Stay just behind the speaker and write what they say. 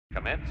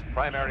Commence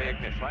primary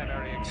ignition.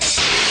 Primary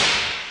ignition.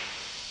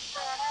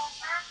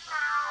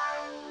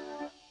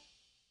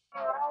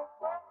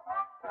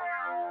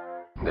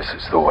 This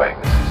is the way.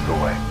 This is the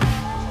way.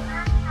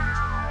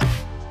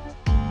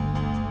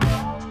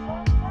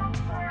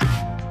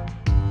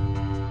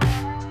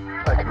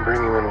 I can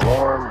bring you in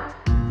warm,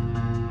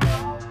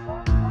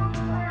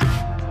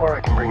 or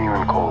I can bring you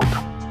in cold.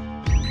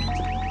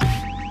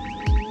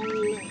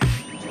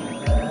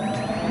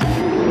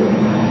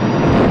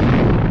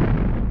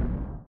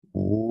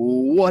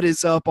 What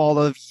is up, all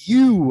of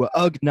you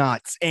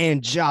Ugnaughts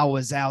and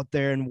Jawas out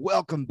there, and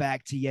welcome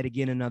back to yet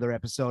again another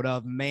episode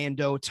of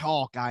Mando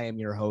Talk. I am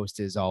your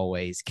host, as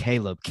always,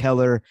 Caleb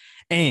Keller,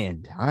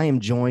 and I am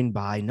joined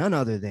by none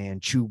other than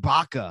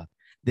Chewbacca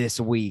this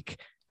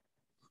week.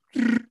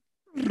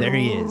 There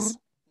he is,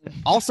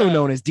 also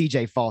known as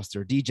DJ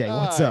Foster. DJ,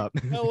 what's up?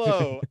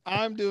 Hello,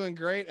 I'm doing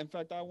great. In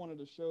fact, I wanted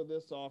to show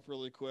this off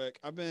really quick.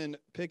 I've been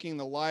picking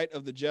the Light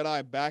of the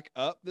Jedi back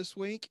up this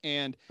week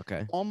and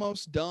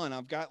almost done.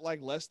 I've got like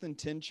less than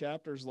 10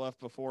 chapters left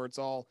before it's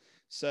all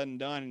said and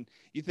done. And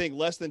you think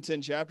less than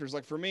 10 chapters,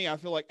 like for me, I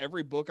feel like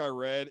every book I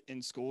read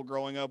in school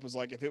growing up was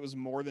like, if it was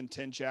more than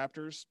 10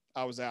 chapters,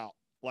 I was out.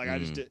 Like I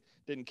just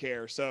didn't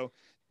care. So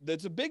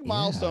it's a big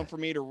milestone for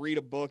me to read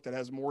a book that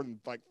has more than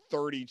like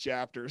 30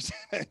 chapters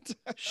in it.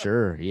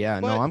 Sure. Yeah.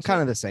 But, no, I'm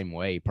kind of the same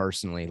way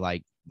personally.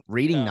 Like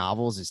reading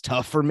novels is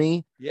tough for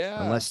me.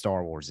 Yeah. Unless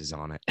Star Wars is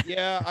on it.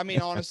 Yeah. I mean,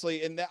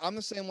 honestly, and I'm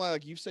the same way.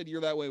 Like you said,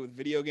 you're that way with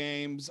video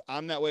games.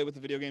 I'm that way with the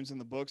video games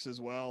and the books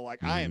as well.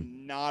 Like I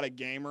am not a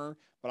gamer,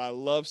 but I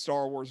love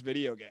Star Wars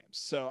video games.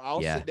 So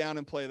I'll sit down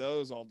and play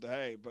those all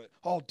day.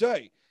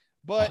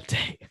 But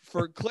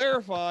for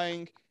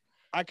clarifying,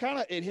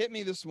 it hit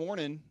me this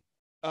morning.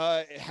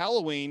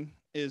 Halloween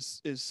is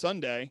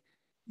Sunday,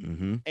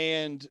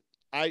 and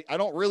I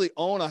don't really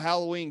own a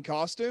Halloween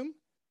costume.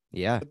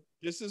 Yeah,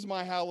 this is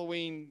my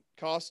Halloween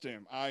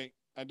costume. I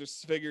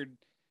just figured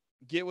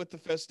get with the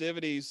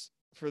festivities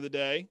for the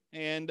day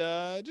and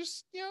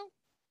just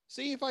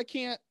see if I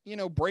can't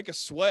break a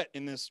sweat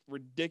in this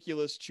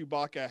ridiculous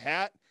Chewbacca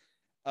hat.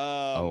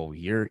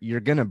 You're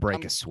gonna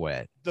break a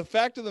sweat. The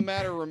fact of the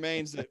matter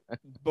remains that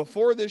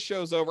before this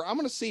show's over, I'm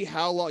gonna see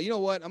how long. You know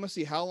what? I'm gonna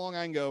see how long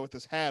I can go with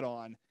this hat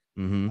on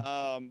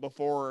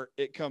before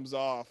it comes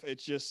off.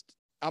 It's just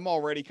I'm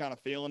already kind of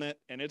feeling it,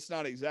 and it's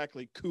not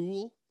exactly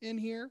cool in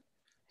here.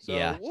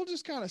 So we'll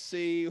just kind of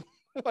see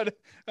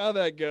how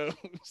that goes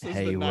as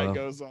the night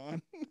goes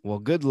on. Well,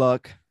 good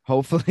luck.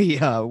 Hopefully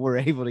we're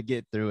able to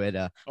get through it.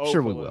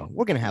 Sure we will.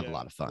 We're going to have a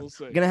lot of fun.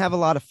 We're going to have a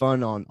lot of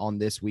fun on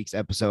this week's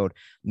episode.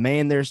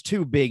 Man, there's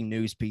two big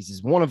news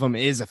pieces. One of them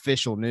is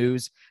official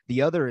news.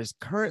 The other is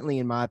currently,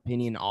 in my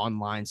opinion,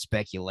 online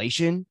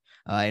speculation.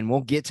 And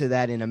we'll get to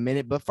that in a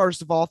minute. But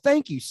first of all,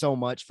 thank you so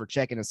much for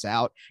checking us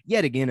out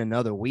yet again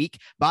another week.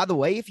 By the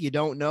way, if you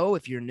don't know,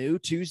 if you're new,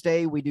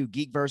 Tuesday, we do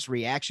Geekverse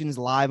Reactions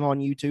live on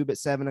YouTube at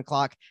 7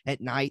 o'clock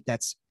at night.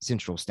 That's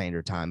Central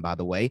Standard Time, by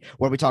the way,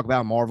 where we talk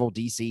about Marvel,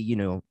 DC, you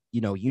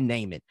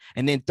name it.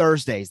 And then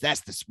Thursdays,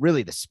 that's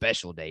really the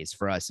special days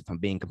for us, if I'm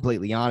being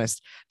completely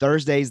honest.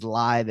 Thursdays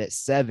live at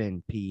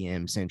 7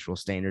 p.m. Central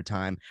Standard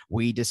Time,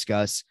 we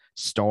discuss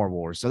Star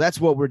Wars. So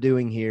that's what we're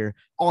doing here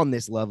on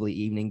this lovely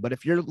evening. But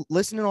if you're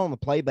listening on the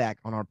playback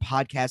on our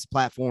podcast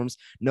platforms,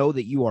 know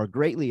that you are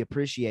greatly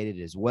appreciated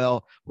as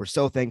well. We're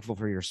so thankful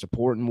for your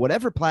support, and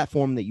whatever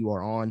platform that you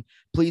are on,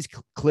 please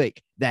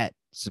click that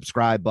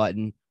subscribe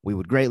button. We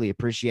would greatly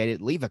appreciate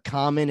it. Leave a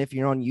comment if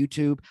you're on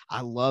YouTube.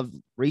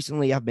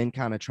 Recently I've been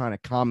kind of trying to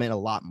comment a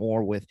lot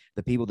more with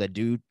the people that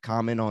do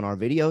comment on our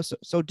videos.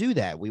 So do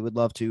that. We would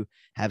love to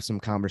have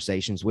some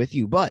conversations with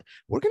you, but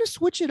we're going to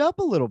switch it up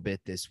a little bit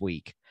this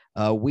week.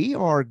 We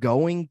are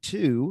going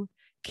to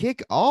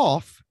kick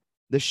off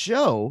the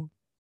show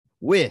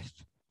with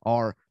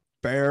our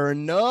Fair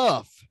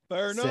Enough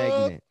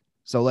segment.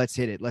 So let's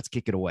hit it. Let's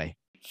kick it away.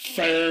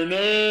 Fair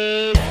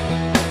enough.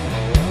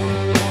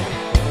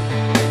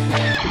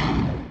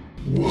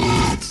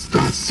 What's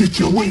the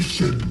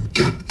situation,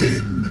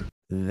 Captain?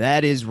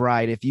 That is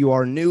right. If you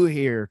are new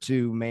here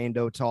to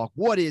Mando Talk,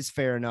 what is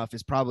Fair Enough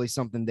is probably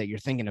something that you're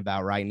thinking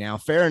about right now.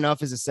 Fair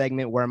Enough is a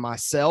segment where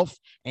myself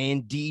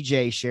and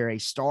DJ share a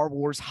Star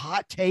Wars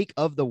hot take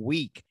of the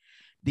week.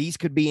 These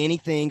could be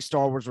anything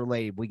Star Wars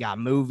related. We got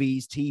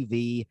movies,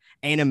 TV,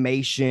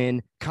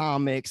 animation,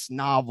 comics,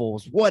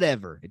 novels,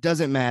 whatever. It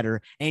doesn't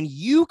matter. And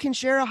you can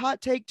share a hot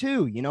take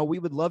too. We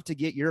would love to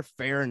get your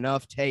Fair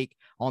Enough take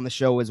on the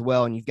show as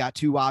well. And you've got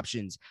two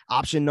options.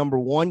 Option number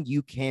one,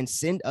 you can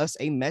send us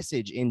a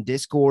message in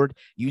Discord.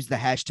 Use the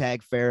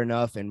hashtag Fair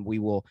Enough, and we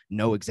will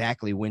know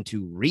exactly when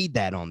to read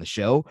that on the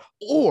show.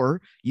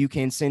 Or you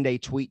can send a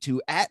tweet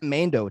to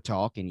 @Mando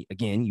Talk. And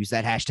again, use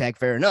that hashtag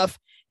Fair Enough,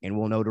 and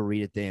we'll know to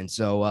read it then.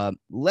 So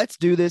let's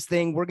do this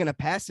thing. We're going to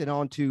pass it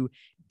on to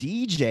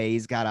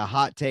DJ's got a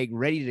hot take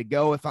ready to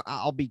go.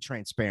 I'll be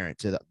transparent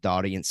to the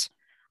audience.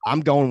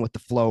 I'm going with the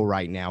flow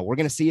right now. We're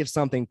going to see if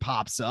something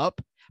pops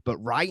up. But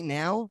right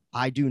now,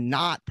 I do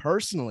not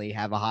personally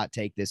have a hot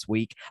take this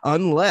week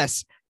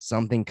unless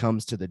something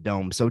comes to the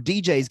dome. So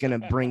DJ is going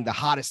to bring the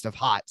hottest of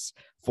hots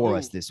for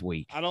us this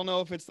week? I don't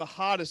know if it's the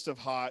hottest of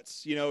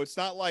hots. You know, it's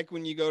not like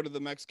when you go to the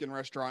Mexican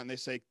restaurant and they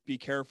say, "Be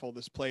careful,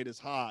 this plate is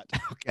hot."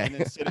 Okay. And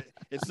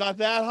it's not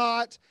that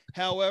hot.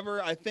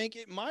 However, I think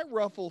it might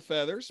ruffle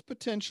feathers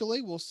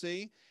potentially. We'll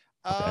see.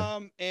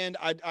 Okay. And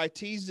I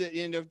teased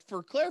it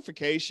for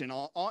clarification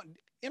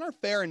in our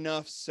Fair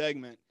Enough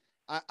segment.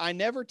 I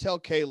never tell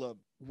Caleb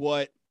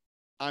what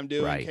I'm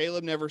doing. Right.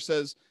 Caleb never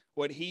says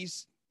what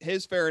his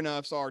fair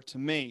enoughs are to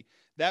me.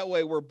 That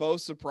way we're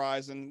both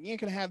surprised, and you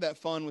can have that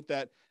fun with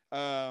that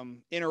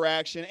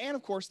interaction and,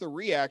 of course, the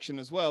reaction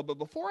as well. But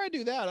before I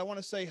do that, I want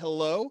to say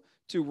hello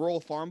to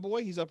Rural Farm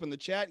Boy. He's up in the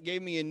chat,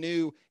 gave me a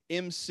new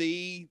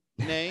MC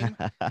name.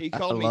 He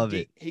called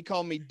me he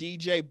called me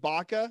DJ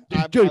Baca.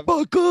 DJ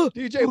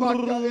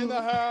Baca in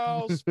the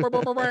house.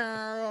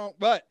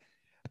 But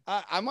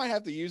I might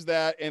have to use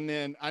that, and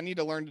then I need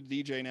to learn to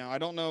DJ now. I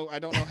don't know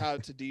how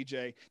to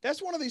DJ.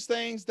 That's one of these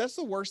things. That's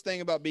the worst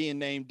thing about being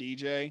named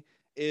DJ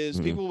is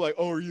people are like,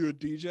 "Oh, are you a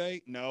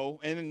DJ?" No.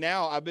 And then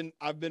now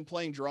I've been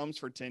playing drums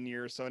for 10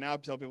 years. So now I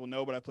tell people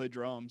no, but I play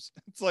drums.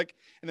 It's like,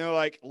 and they're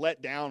like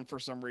let down for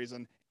some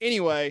reason.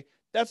 Anyway,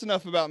 that's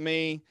enough about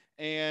me.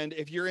 And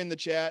if you're in the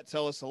chat,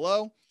 tell us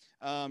hello.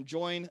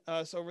 Join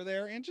us over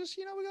there, and just,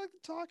 we like to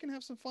talk and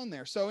have some fun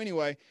there. So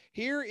anyway,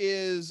 here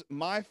is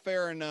my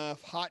Fair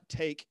Enough hot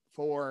take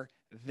for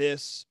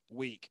this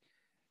week.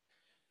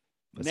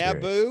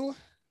 Naboo,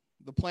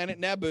 the planet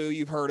Naboo,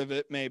 you've heard of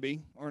it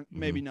maybe, or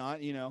maybe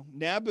not,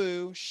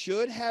 Naboo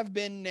should have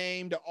been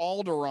named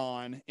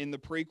Alderaan in the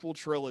prequel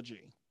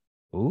trilogy.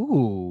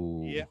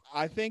 Ooh. Yeah,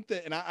 I think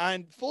that, and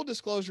I full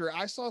disclosure,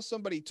 I saw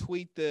somebody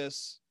tweet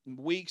this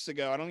weeks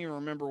ago. I don't even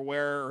remember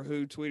where or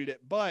who tweeted it,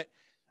 but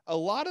a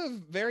lot of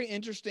very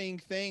interesting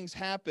things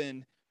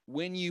happen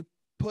when you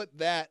put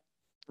that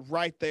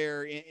right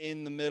there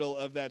in the middle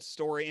of that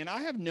story. And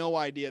I have no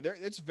idea.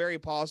 It's very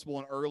possible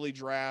an early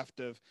draft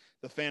of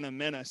the Phantom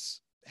Menace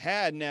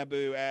had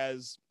Naboo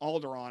as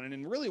Alderaan. And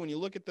then really, when you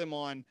look at them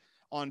on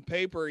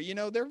paper,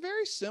 they're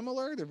very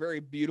similar. They're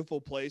very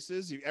beautiful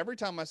places. Every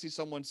time I see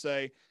someone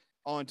say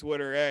on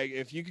Twitter, "Hey,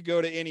 if you could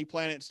go to any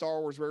planet in Star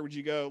Wars, where would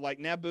you go?" Like,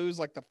 Naboo's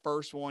like the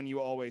first one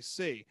you always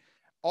see.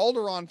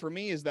 Alderaan for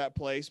me is that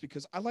place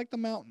because I like the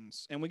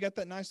mountains, and we got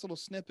that nice little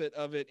snippet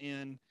of it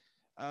in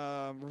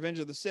Revenge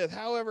of the Sith.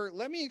 However,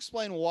 let me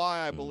explain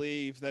why I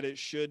believe that it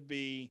should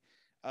be,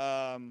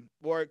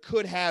 or it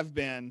could have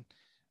been,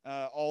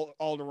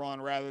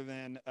 Alderaan rather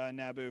than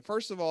Naboo.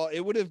 First of all,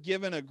 it would have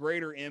given a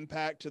greater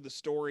impact to the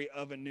story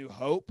of A New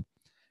Hope,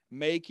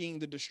 making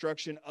the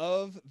destruction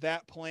of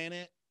that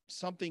planet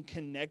something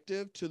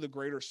connective to the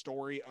greater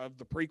story of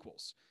the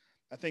prequels.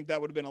 I think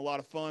that would have been a lot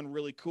of fun,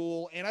 really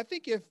cool. And I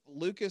think if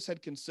Lucas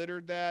had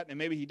considered that, and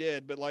maybe he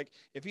did, but like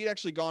if he'd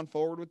actually gone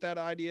forward with that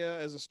idea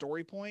as a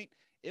story point,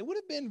 it would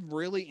have been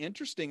really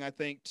interesting, I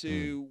think,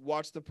 to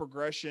watch the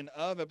progression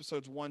of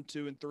episodes 1,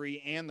 2, and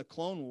 3 and the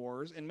Clone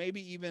Wars, and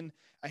maybe even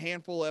a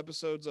handful of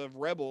episodes of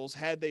Rebels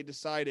had they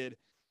decided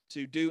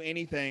to do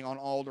anything on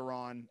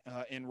Alderaan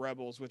in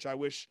Rebels, which I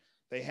wish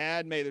they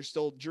had. Maybe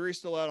jury's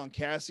still out on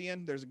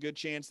Cassian. There's a good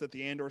chance that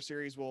the Andor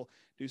series will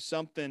do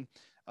something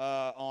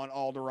on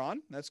Alderaan.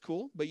 That's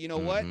cool. But you know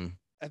what?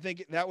 I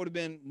think that would have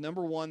been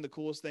number one, the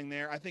coolest thing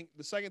there. I think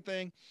the second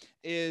thing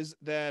is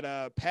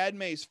that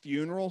Padme's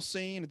funeral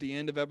scene at the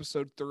end of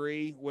episode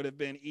 3 would have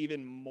been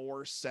even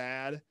more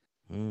sad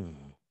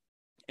and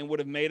would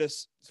have made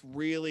us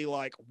really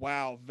like,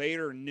 wow,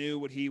 Vader knew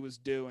what he was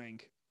doing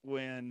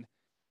when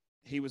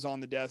he was on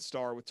the Death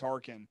Star with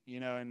Tarkin,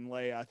 and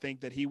Leia. I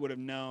think that he would have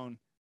known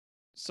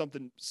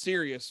something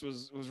serious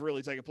was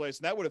really taking place.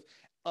 And that would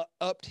have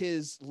upped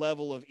his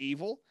level of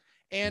evil.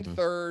 And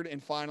third,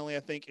 and finally, I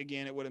think,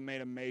 again, it would have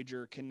made a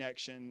major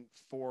connection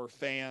for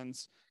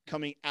fans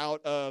coming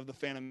out of the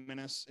Phantom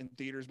Menace in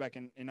theaters back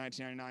in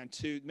 1999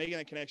 to making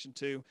that connection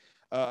to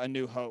A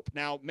New Hope.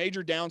 Now,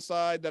 major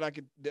downside that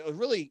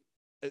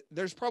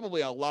there's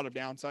probably a lot of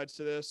downsides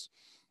to this,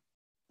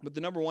 but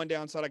the number one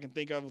downside I can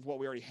think of with what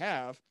we already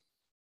have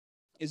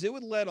is it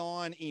would let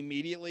on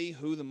immediately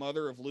who the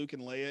mother of Luke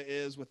and Leia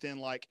is within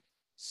like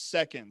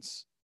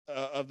seconds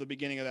of the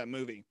beginning of that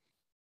movie.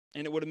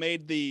 And it would have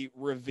made the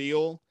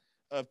reveal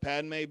of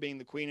Padme being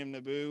the Queen of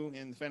Naboo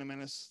in the Phantom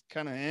Menace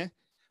kind of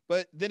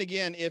But then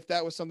again, if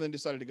that was something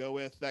decided to go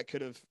with, that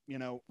could have,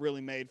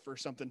 really made for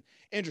something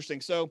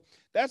interesting. So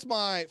that's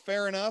my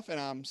fair enough,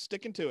 and I'm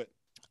sticking to it.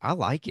 I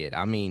like it.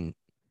 I mean,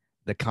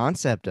 the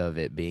concept of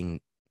it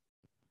being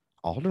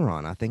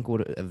Alderaan, I think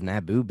of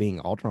Naboo being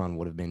Alderaan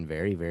would have been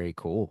very, very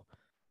cool.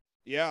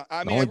 Yeah. I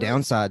mean, the only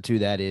downside to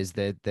that is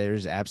that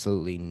there's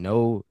absolutely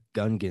no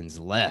Gungans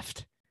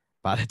left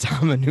by the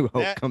time A New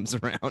Hope comes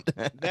around.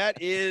 that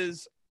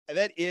is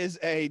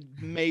a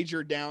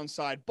major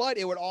downside, but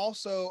it would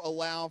also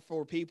allow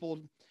for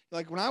people,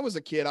 like when I was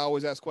a kid, I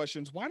always asked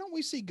questions. Why don't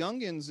we see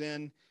Gungans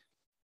in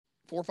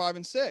 4, 5,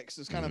 and 6?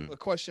 It's kind of a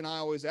question I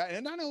always asked.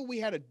 And I know we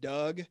had a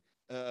Dug,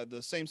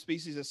 the same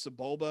species as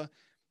Sebulba,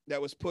 that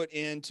was put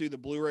into the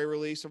Blu-ray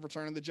release of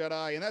Return of the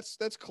Jedi. And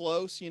that's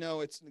close.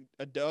 It's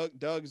a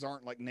Dugs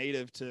aren't like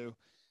native to,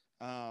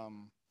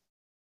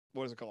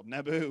 what is it called?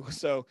 Naboo.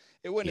 So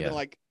it wouldn't have been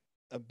like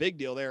a big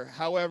deal there.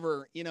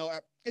 However, you know,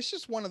 it's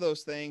just one of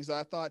those things that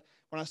I thought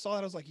when I saw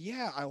that, I was like,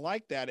 yeah, I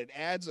like that. It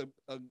adds a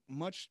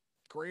much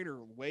greater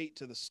weight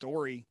to the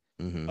story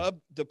of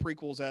the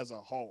prequels as a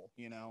whole,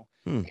 you know?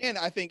 And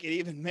I think it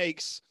even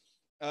makes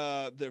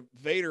the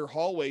Vader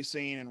hallway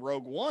scene in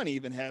Rogue One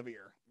even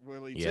heavier,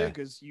 really, too,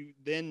 because you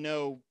then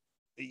know,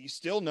 you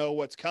still know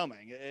what's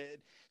coming.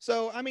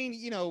 So, I mean,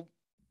 you know,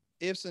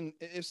 ifs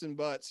and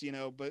buts, you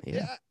know, but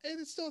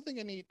it's still, I think,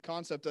 a neat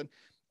concept. And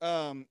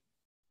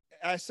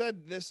I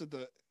said this at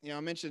the, you know,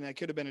 I mentioned it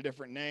could have been a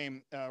different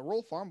name.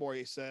 Roll Farm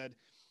Boy said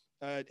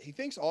he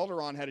thinks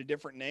Alderaan had a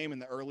different name in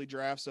the early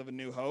drafts of A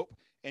New Hope.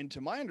 And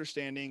to my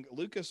understanding,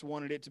 Lucas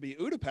wanted it to be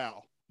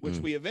Utapau, which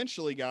we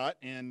eventually got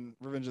in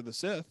Revenge of the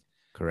Sith.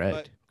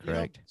 Correct. But,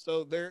 correct. You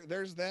know, so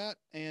there's that.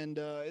 And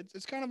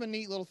it's kind of a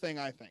neat little thing,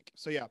 I think.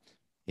 So, yeah.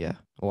 Yeah.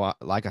 Well,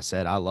 like I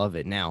said, I love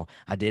it. Now,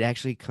 I did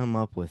actually come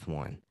up with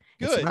one.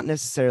 Good. It's not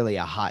necessarily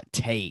a hot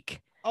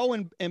take. Oh,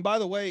 and by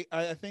the way,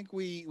 I think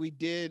we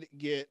did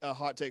get a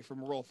hot take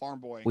from Royal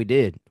Farm Boy. We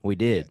did. Do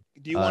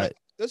you want to?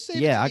 Let's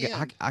say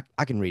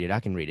I can read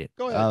it.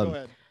 Go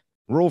ahead.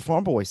 Royal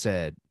Farm Boy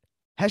said,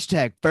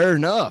 #fair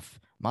enough.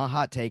 My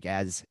hot take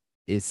is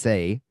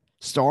say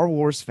Star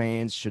Wars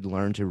fans should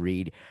learn to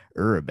read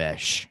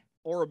Urabesh.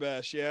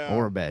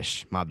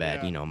 Urabesh, my bad.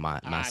 Yeah. You know,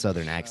 my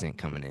southern accent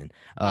coming in.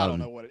 I don't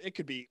know what it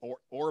could be.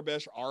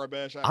 Urabesh,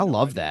 Arabesh. I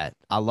love that.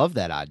 I love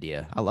that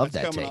idea. I love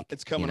that take.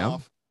 It's coming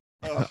off.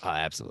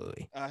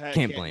 Absolutely.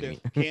 Can't blame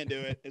me. Can't do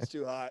it. It's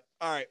too hot.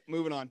 All right,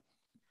 moving on.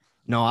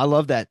 No, I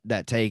love that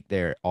take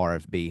there,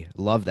 RFB.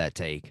 Love that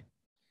take.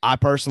 I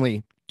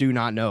personally do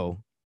not know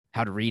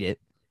how to read it.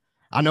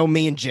 I know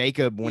me and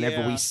Jacob,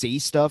 whenever we see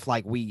stuff,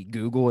 like we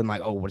Google and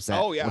like, oh, what's that?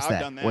 Oh, yeah, what's I've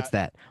that? done that.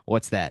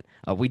 What's that?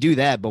 We do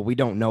that, but we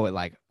don't know it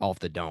like off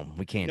the dome.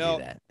 We can't do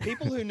that.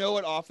 People who know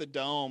it off the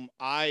dome,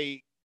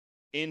 I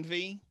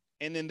envy,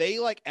 and then they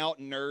like out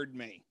nerd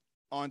me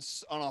on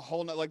a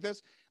whole nother, like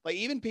this. Like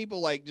even people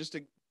like just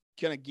a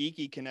kind of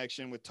geeky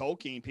connection with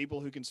Tolkien,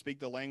 people who can speak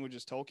the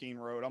languages Tolkien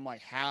wrote. I'm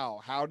like,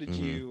 how did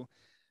you,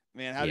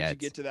 man, how did you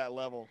get to that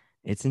level?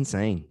 It's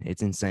insane.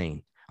 It's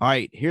insane. All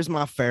right, here's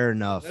my fair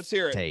enough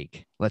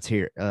take. Let's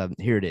hear it.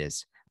 Here it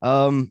is.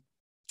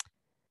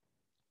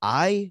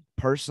 I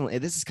personally,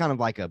 this is kind of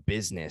like a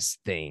business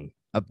thing,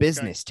 a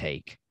business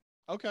take.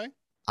 Okay.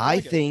 I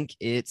think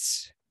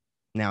it's,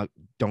 now,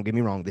 don't get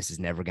me wrong, this is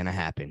never going to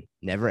happen.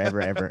 Never, ever,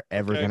 ever,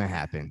 ever going to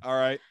happen. All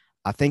right.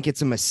 I think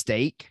it's a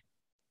mistake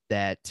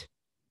that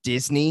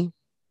Disney,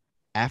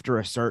 after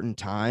a certain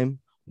time,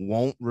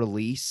 won't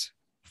release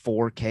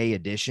 4K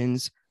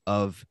editions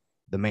of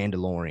The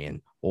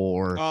Mandalorian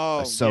or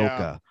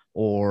Ahsoka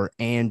or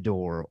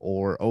Andor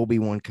or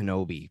Obi-Wan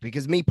Kenobi.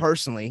 Because me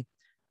personally,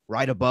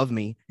 right above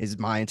me is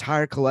my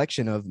entire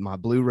collection of my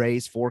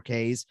Blu-rays,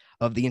 4Ks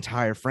of the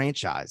entire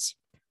franchise.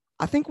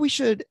 I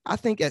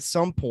think at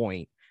some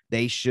point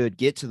they should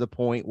get to the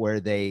point where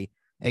they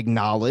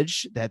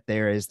acknowledge that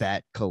there is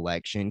that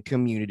collection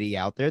community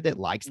out there that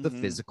likes the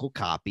physical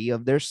copy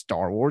of their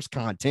Star Wars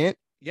content.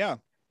 Yeah.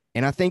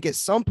 And I think at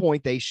some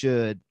point they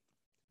should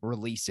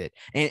release it.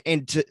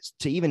 And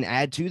to even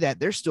add to that,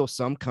 there's still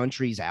some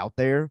countries out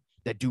there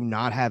that do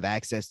not have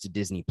access to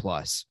Disney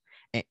Plus.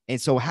 And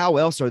so how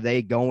else are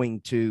they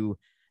going to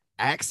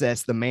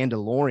access The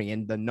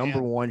Mandalorian, the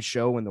number one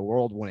show in the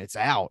world, when it's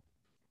out,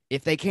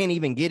 if they can't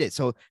even get it?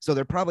 So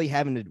they're probably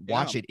having to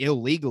watch it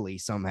illegally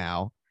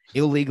somehow,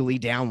 illegally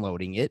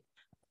downloading it.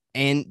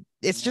 And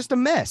it's just a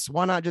mess.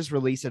 Why not just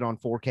release it on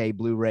 4K,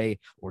 Blu-ray,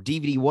 or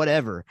DVD,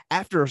 whatever,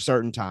 after a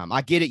certain time?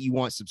 I get it. You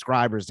want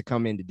subscribers to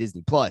come into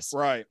Disney Plus,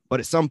 right? But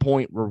at some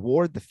point,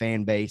 reward the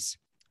fan base,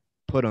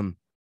 put them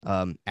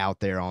out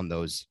there on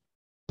those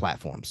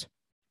platforms.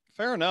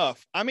 Fair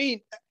enough. I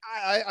mean,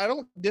 I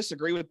don't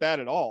disagree with that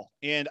at all.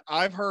 And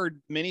I've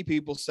heard many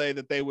people say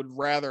that they would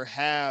rather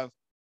have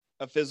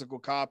a physical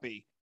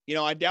copy. You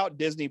know, I doubt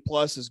Disney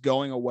Plus is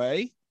going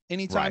away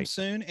anytime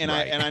soon. And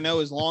I know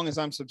as long as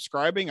I'm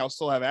subscribing, I'll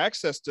still have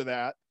access to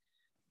that.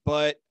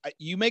 But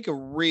you make a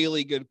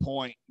really good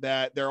point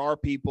that there are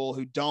people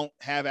who don't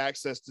have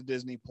access to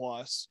Disney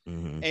Plus.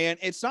 And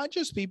it's not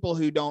just people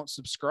who don't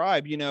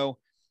subscribe. You know,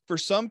 for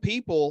some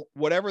people,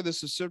 whatever the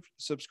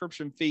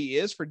subscription fee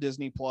is for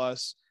Disney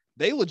Plus,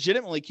 they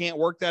legitimately can't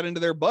work that into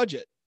their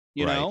budget,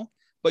 you know,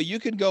 but you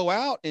could go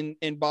out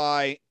and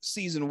buy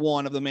season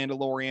 1 of The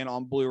Mandalorian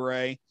on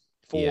Blu-ray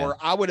for,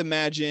 I would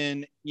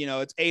imagine, you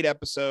know, it's 8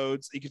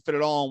 episodes. You could fit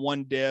it all on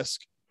one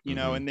disc, you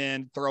know, and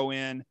then throw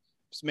in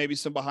maybe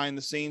some behind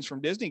the scenes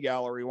from Disney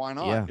Gallery. Why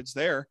not? Yeah. It's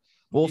there.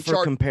 Well,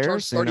 for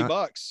comparison,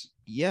 $30.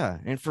 Yeah.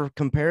 And for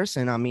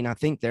comparison, I mean, I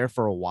think there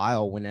for a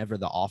while, whenever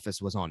The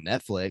Office was on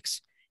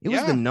Netflix, it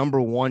was the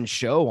number one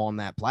show on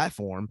that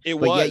platform.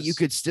 But yet you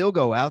could still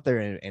go out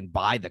there and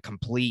buy the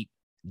complete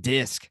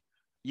disc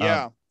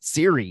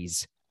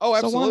series. Oh,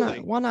 absolutely.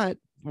 So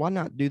why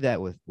not do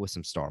that with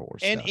some Star Wars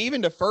and stuff?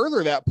 Even to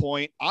further that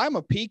point, I'm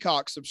a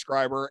Peacock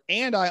subscriber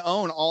and I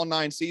own all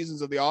 9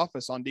 seasons of The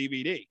Office on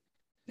DVD.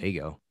 There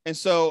you go. And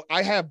so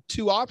I have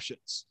 2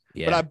 options.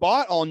 Yeah. But I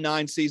bought all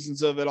 9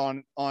 seasons of it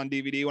on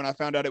DVD when I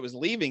found out it was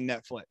leaving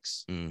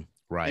Netflix.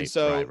 Right. And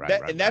so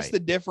that's right. the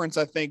difference,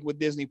 I think, with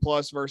Disney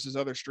Plus versus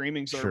other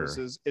streaming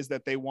services is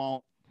that they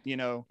won't,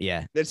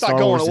 it's Star not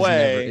going Wars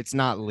away. It's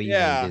not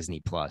leaving Disney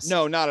Plus.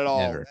 No, not at all.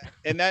 Never.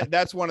 And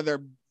that's one of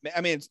their,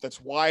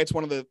 that's why it's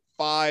one of the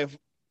 5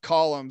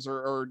 columns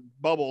or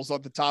bubbles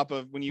at the top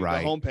of when you the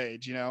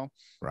homepage,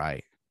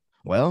 Right.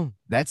 Well,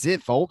 that's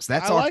it, folks.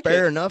 That's our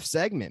fair enough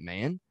segment,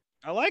 man.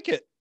 I like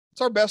it.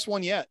 It's our best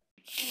one yet.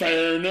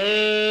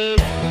 Fairness.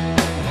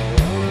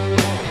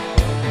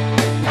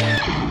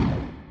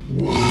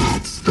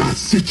 What's the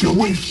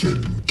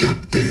situation,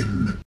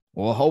 Captain?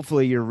 Well,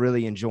 hopefully you're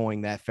really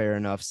enjoying that fair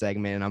enough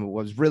segment. And I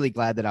was really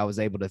glad that I was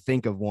able to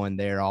think of one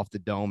there off the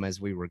dome as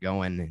we were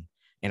going.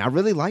 And I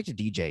really liked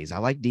DJs. I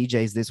like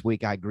DJs this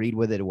week. I agreed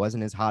with it. It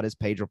wasn't as hot as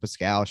Pedro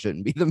Pascal.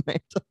 Shouldn't be the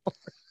Mandalorian.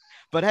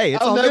 But hey,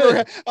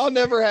 I'll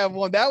never have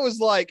one. That was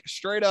like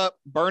straight up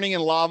burning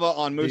in lava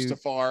on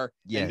Mustafar.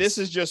 Yes. And this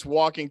is just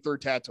walking through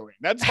Tatooine.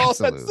 That's all.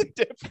 That's the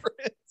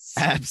difference.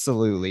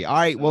 Absolutely. All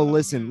right. Well,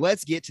 listen,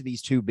 let's get to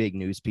these 2 big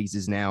news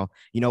pieces now.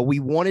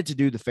 We wanted to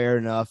do the fair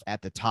enough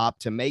at the top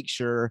to make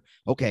sure,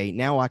 okay,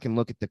 now I can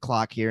look at the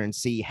clock here and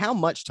see how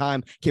much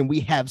time can we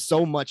have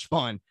so much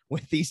fun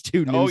with these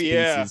 2 news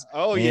pieces.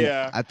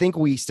 I think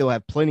we still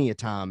have plenty of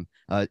time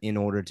in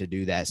order to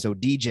do that. So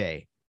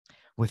DJ,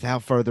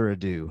 without further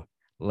ado,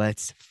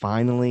 let's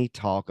finally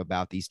talk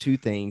about these 2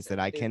 things that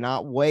I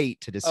cannot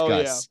wait to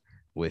discuss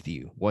with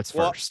you. What's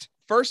first?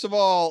 First of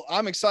all,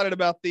 I'm excited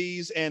about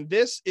these. And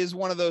this is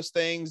one of those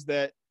things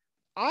that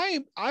I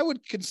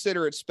would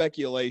consider it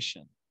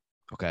speculation.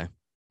 Okay.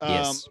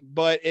 Yes.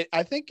 But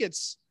I think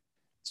it's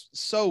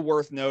so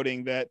worth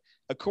noting that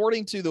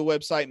according to the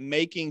website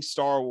Making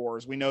Star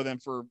Wars, we know them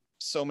for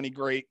so many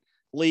great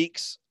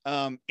leaks.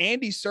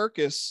 Andy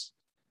Serkis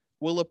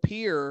will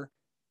appear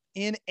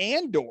in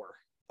Andor.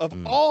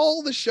 Of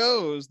all the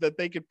shows that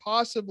they could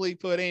possibly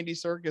put Andy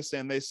Serkis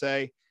in, they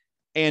say,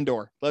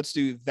 Andor, let's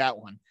do that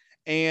one.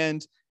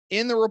 And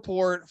in the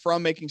report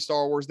from Making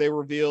Star Wars, they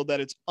revealed that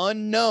it's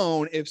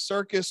unknown if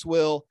Serkis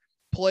will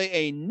play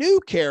a new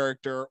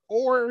character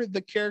or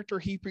the character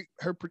he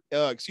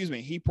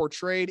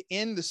portrayed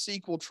in the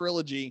sequel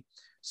trilogy,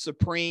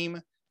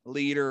 Supreme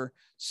Leader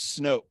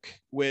Snoke,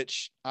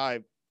 which I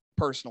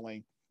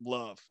personally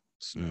love.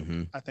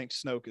 Snoke. I think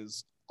Snoke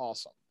is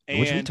awesome.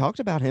 Which we talked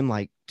about him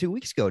like 2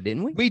 weeks ago,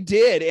 didn't we? We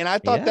did. And I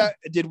thought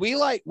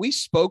we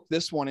spoke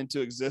this one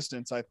into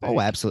existence, I think. Oh,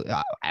 absolutely.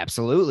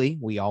 Absolutely.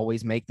 We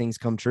always make things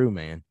come true,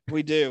 man.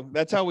 We do.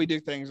 That's how we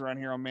do things around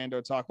here on Mando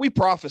Talk. We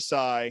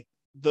prophesy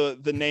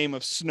the name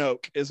of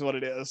Snoke is what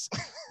it is.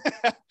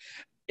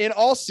 In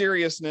all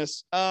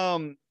seriousness,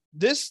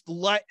 this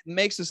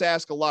makes us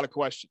ask a lot of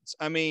questions.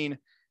 I mean,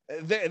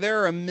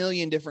 there are a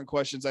million different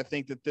questions I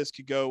think that this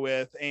could go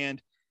with. And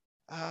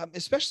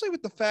especially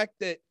with the fact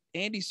that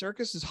Andy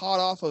Serkis is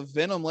hot off of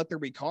Venom, Let There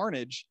Be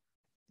Carnage,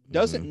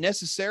 doesn't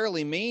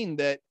necessarily mean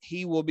that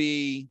he will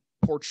be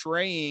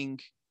portraying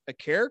a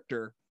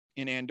character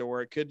in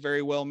Andor. It could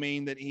very well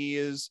mean that he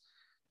is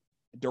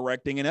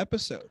directing an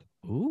episode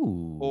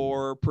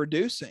or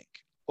producing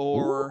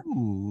or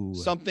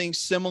something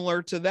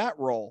similar to that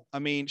role. I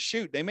mean,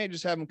 shoot, they may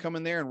just have him come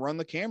in there and run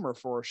the camera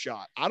for a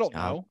shot. I don't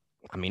know.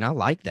 I mean, I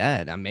like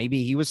that.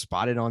 Maybe he was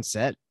spotted on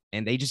set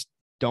and they just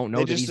don't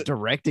know that he's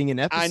directing an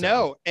episode. I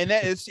know. And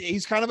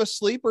he's kind of a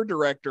sleeper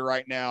director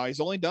right now. He's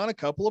only done a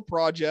couple of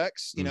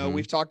projects.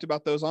 We've talked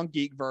about those on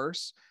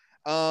Geekverse.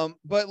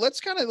 But let's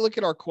kind of look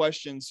at our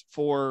questions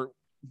for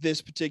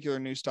this particular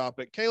news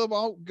topic. Caleb,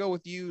 I'll go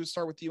with you,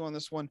 start with you on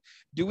this one.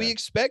 Do we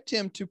expect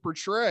him to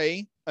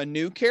portray a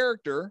new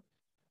character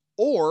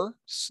or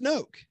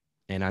Snoke?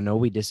 And I know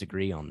we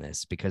disagree on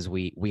this because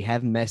we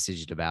have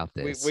messaged about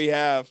this. We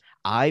have.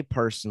 I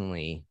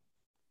personally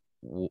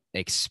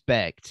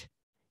expect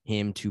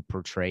him to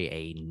portray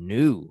a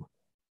new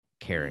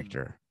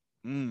character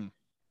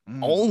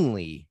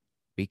only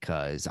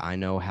because I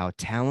know how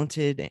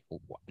talented,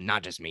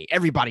 not just me,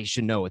 everybody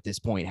should know at this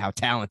point how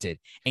talented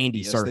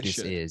Andy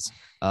Serkis is.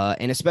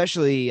 And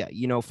especially,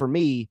 for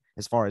me,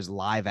 as far as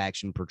live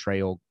action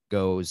portrayal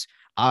goes,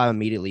 I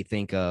immediately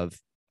think of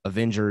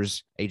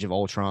Avengers, Age of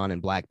Ultron,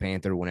 and Black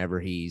Panther whenever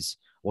he's,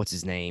 what's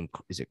his name?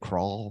 Is it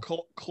Claw?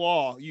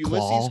 Claw.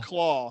 Ulysses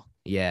Claw.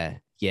 Yeah,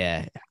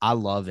 I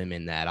love him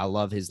in that. I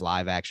love his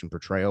live action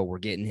portrayal. We're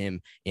getting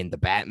him in the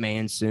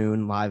Batman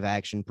soon, live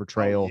action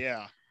portrayal.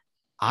 Yeah.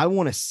 I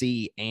want to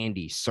see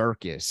Andy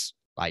Serkis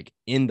like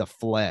in the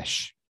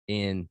flesh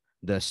in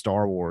the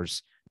Star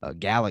Wars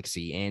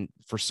galaxy. And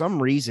for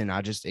some reason,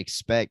 I just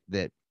expect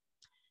that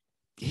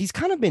he's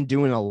kind of been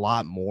doing a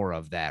lot more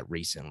of that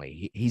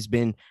recently. He's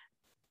been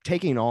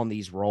taking on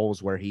these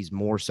roles where he's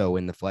more so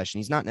in the flesh and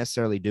he's not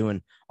necessarily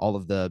doing all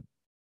of the,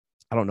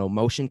 I don't know,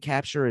 motion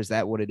capture. Is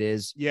that what it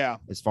is? Yeah.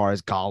 As far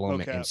as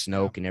Gollum and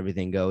Snoke and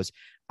everything goes,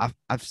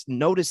 I've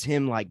noticed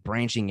him like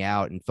branching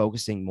out and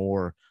focusing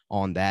more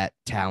on that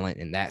talent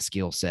and that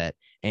skill set.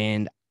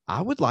 And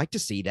I would like to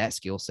see that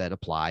skill set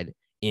applied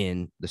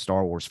in the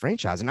Star Wars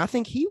franchise. And I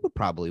think he would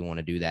probably want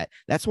to do that.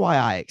 That's why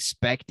I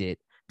expect it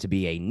to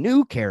be a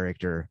new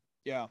character.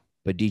 Yeah.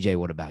 But DJ,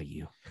 what about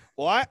you?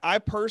 Well, I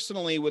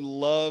personally would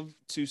love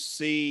to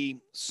see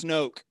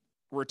Snoke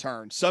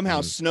return.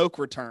 Somehow Snoke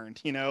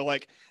returned,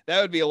 like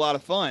that would be a lot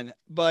of fun.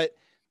 But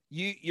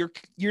you're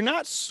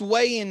not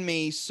swaying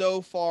me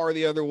so far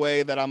the other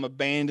way that I'm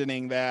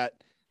abandoning that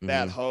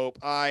hope.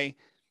 I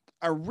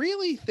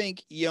really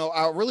think,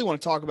 I really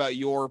want to talk about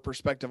your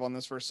perspective on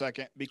this for a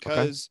second,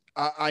 because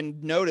I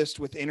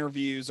noticed with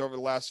interviews over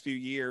the last few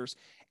years,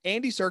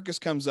 Andy Serkis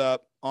comes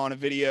up on a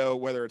video,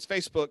 whether it's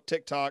Facebook,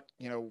 TikTok,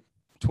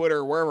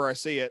 Twitter, wherever I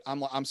see it,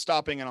 I'm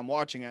stopping and I'm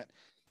watching it,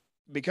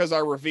 because I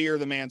revere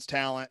the man's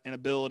talent and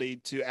ability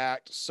to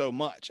act so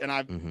much. And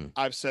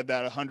I've said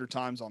that 100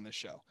 times on this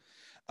show.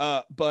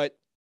 But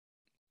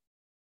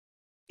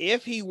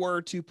if he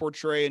were to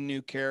portray a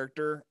new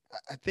character,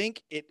 I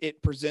think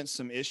it presents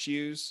some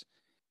issues.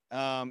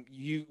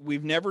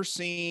 We've never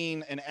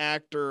seen an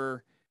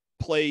actor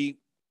play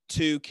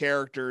two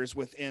characters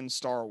within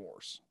Star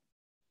Wars.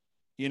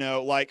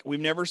 Like we've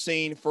never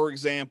seen, for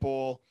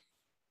example,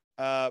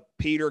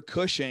 Peter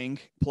Cushing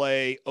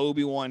play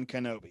Obi-Wan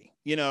Kenobi.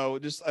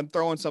 Just I'm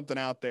throwing something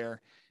out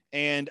there.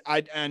 And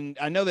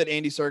I know that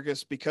Andy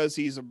Serkis, because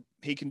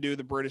he can do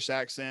the British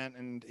accent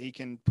and he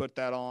can put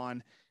that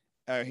on.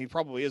 He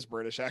probably is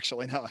British,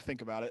 actually, now I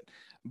think about it.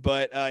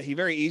 But he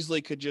very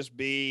easily could just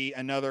be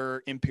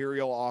another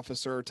Imperial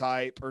officer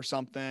type or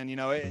something.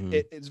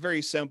 It's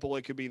very simple.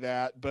 It could be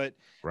that. But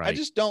I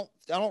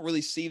don't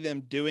really see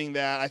them doing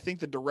that. I think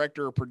the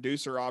director or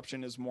producer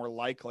option is more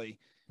likely,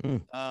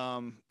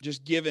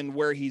 just given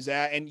where he's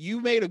at. And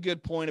you made a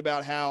good point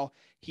about how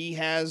he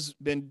has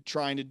been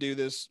trying to do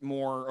this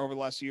more over the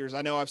last few years.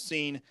 I know I've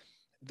seen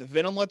the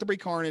Venom Let There Be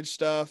Carnage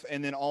stuff,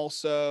 and then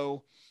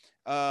also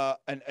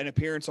an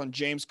appearance on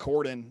James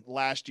Corden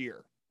last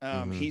year.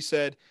 He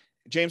said,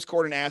 James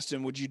Corden asked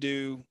him,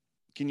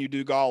 can you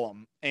do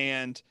Gollum?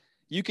 And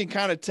you can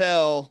kind of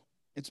tell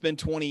it's been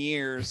 20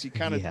 years.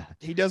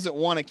 He doesn't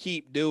want to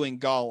keep doing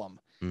Gollum.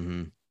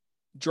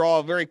 Draw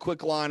a very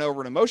quick line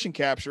over to motion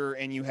capture,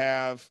 and you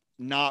have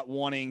not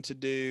wanting to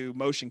do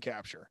motion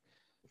capture,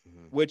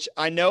 which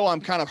I know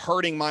I'm kind of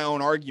hurting my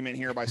own argument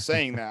here by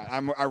saying that.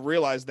 I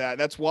realize that.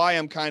 That's why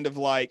I'm kind of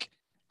like,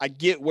 I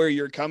get where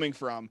you're coming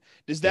from.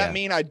 Does that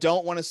mean I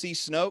don't want to see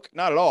Snoke?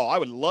 Not at all. I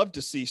would love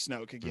to see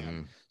Snoke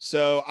again.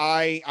 So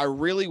I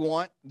really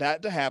want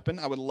that to happen.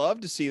 I would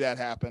love to see that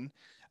happen.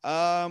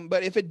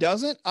 But if it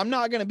doesn't, I'm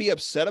not going to be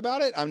upset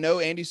about it. I know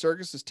Andy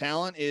Serkis's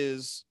talent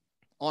is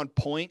on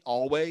point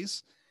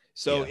always.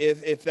 So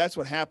if that's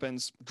what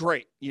happens,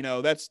 great.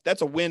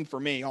 That's a win for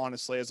me,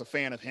 honestly, as a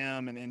fan of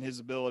him and his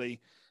ability,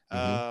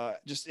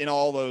 just in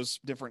all those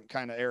different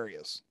kind of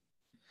areas.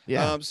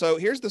 Yeah. So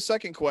here's the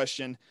second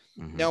question.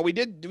 Now we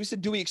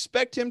said, do we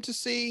expect him to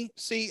see,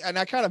 and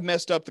I kind of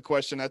messed up the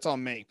question. That's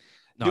on me.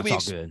 No, it's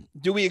all good.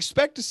 Do we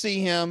expect to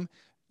see him?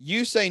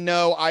 You say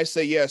no, I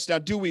say yes. Now,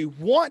 do we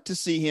want to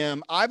see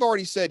him? I've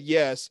already said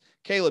yes.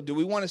 Caleb, do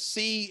we want to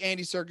see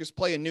Andy Serkis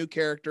play a new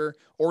character,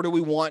 or do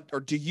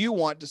you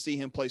want to see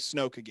him play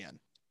Snoke again?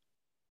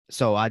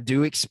 So I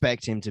do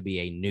expect him to be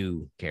a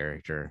new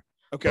character.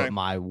 Okay. But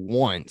my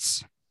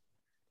wants,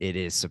 it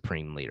is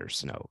Supreme Leader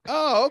Snoke.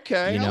 Oh,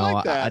 okay. I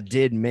like that. I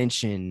did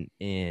mention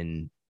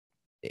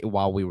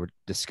while we were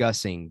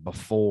discussing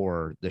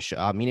before the show,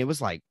 I mean, it was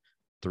like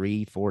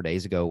 3-4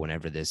 days ago,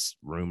 whenever this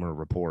rumor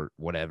report,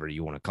 whatever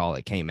you want to call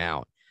it, came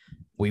out,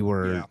 we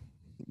were,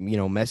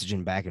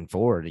 messaging back and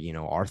forth,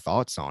 our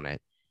thoughts on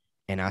it.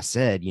 And I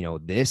said,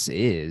 this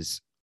is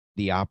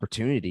the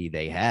opportunity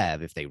they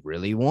have, if they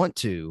really want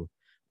to,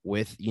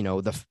 with,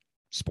 the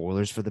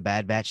spoilers for the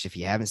Bad Batch. If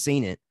you haven't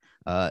seen it,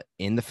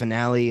 in the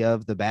finale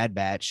of the Bad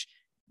Batch,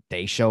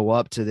 they show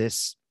up to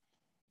this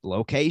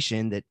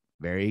location that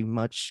very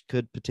much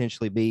could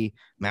potentially be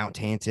Mount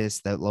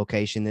Tantus, that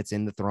location that's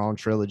in the Thrawn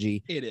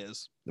trilogy. It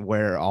is,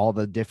 where all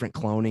the different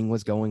cloning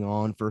was going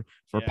on for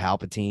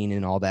Palpatine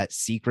and all that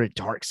secret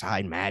dark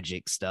side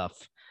magic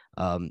stuff.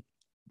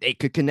 They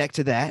could connect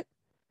to that.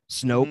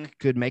 Snoke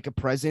could make a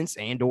presence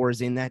and/or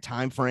is in that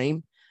time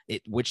frame,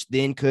 which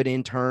then could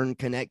in turn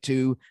connect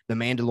to the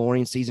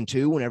Mandalorian season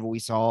 2. Whenever we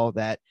saw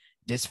that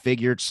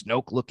disfigured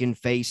Snoke looking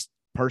face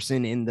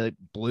person in the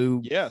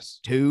blue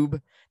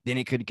tube, then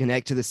it could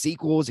connect to the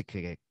sequels.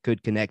 It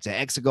could connect to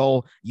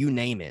Exegol, you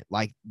name it.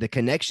 Like, the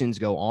connections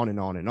go on and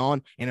on and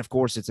on. And of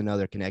course, it's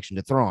another connection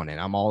to Thrawn. And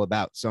I'm all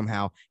about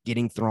somehow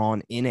getting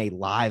Thrawn in a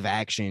live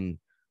action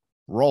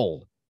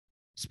role.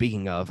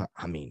 Speaking of,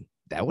 I mean,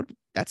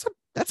 that's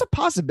a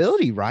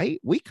possibility,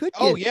 right? We could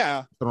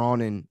get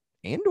Thrawn in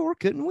Andor,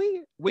 couldn't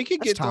we? We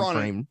could get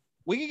Thrawn.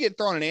 We could get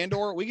Thrawn in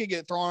Andor. We could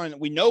get Thrawn.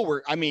 We know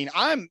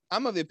I'm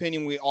of the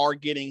opinion we are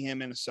getting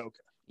him in Ahsoka.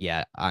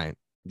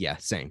 Yeah,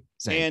 same.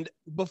 And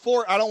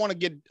before, I don't want to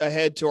get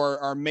ahead to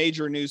our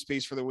major news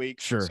piece for the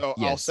week. Sure. So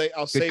yes.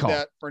 I'll save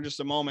that for just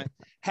a moment.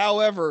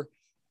 However,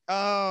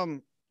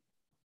 Snoke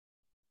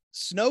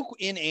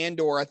in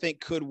Andor, I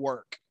think, could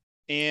work.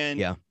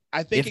 And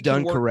I think if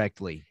done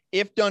correctly.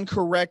 If done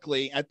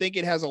correctly, I think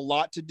it has a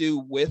lot to do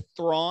with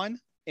Thrawn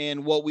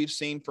and what we've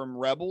seen from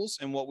Rebels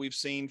and what we've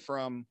seen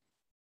from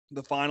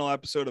the final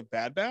episode of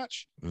Bad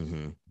Batch.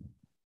 Mm-hmm.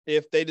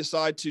 If they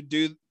decide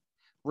to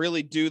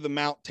really do the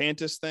Mount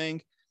Tantus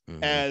thing,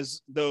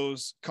 as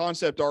those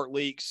concept art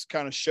leaks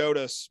kind of showed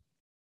us,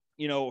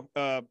 this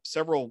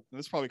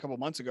probably a couple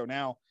months ago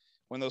now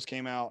when those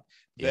came out,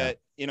 that,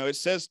 it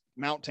says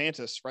Mount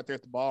Tantus right there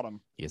at the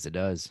bottom. Yes, it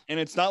does. And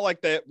it's not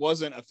like that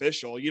wasn't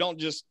official. You don't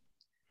just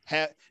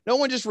no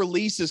one just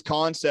releases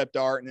concept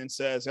art and then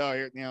says, oh,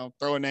 here,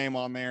 throw a name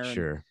on there.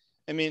 Sure.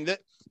 I mean,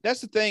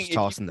 that's the thing. Just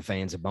tossing the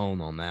fans a bone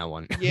on that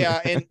one.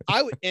 Yeah. And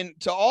and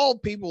to all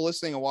people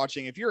listening and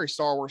watching, if you're a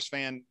Star Wars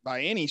fan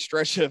by any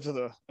stretch of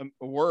the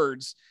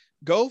words,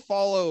 go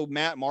follow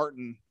Matt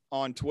Martin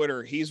on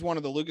Twitter. He's one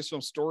of the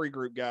Lucasfilm Story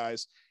Group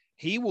guys.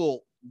 He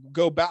will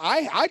go back.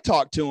 I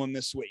talked to him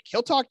this week.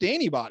 He'll talk to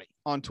anybody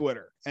on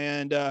Twitter.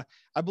 And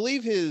I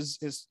believe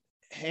his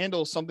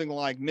handle something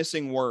like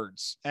Missing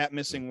Words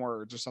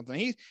or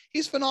something.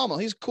 He's phenomenal.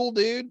 He's a cool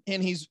dude,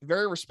 and he's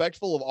very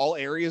respectful of all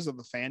areas of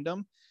the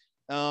fandom.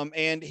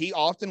 And he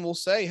often will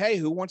say, hey,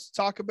 who wants to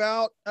talk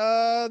about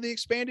the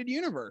expanded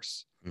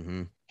universe?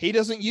 Mm-hmm. He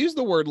doesn't use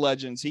the word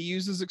legends. He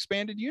uses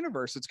expanded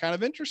universe. It's kind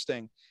of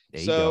interesting.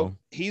 So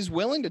he's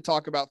willing to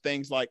talk about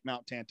things like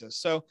Mount Tantus.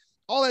 So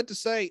all that to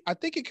say, I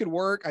think it could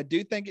work. I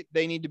do think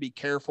they need to be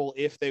careful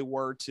if they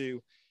were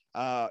to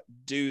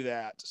do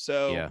that.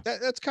 So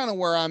that's kind of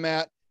where I'm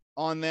at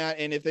on that.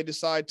 And if they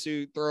decide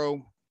to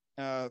throw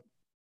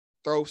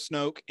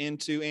Snoke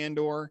into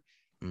Andor,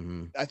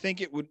 I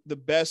think the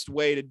best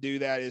way to do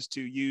that is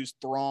to use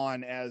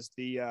Thrawn as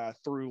the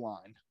through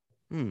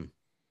line.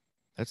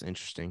 That's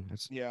interesting.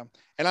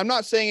 And I'm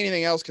not saying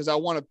anything else because I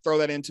want to throw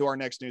that into our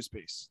next news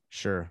piece.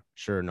 Sure.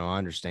 No, I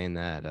understand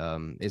that.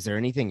 Is there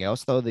anything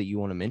else though that you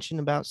want to mention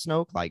about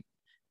Snoke, like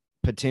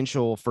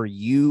potential for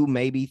you,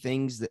 maybe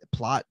things that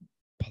plot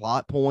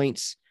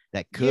points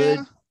that could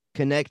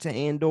connect to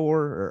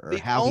Andor, or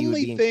how he would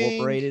be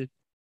incorporated?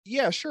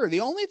 Yeah, sure.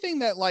 The only thing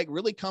that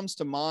really comes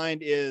to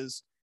mind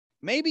is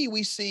maybe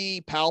we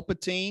see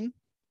Palpatine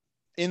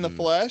in the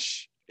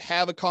flesh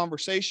have a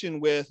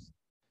conversation with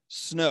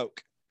Snoke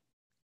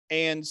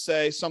and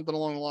say something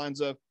along the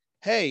lines of,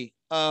 hey,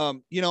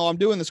 I'm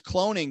doing this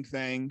cloning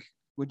thing.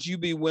 Would you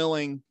be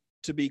willing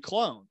to be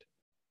cloned?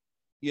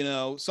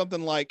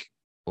 Something like,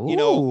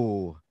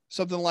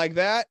 something like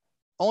that.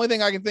 Only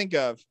thing I can think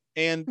of.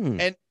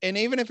 And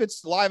even if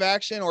it's live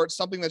action or it's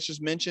something that's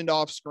just mentioned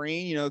off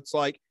screen, it's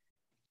like,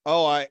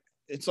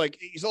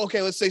 he's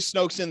okay. Let's say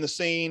Snoke's in the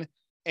scene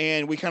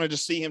and we kind of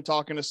just see him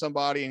talking to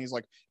somebody and he's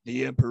like,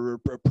 the Emperor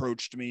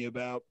approached me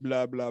about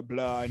blah, blah,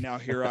 blah. And now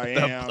here I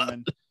am.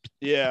 And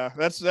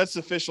that's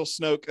official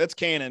Snoke. That's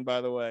canon,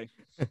 by the way.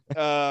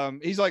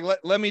 He's like,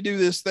 let me do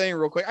this thing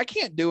real quick. I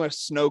can't do a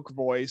Snoke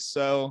voice.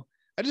 So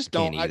I just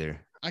don't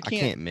either. I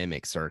can't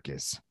mimic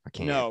Serkis. I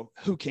can't. No,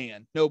 who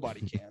can?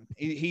 Nobody can.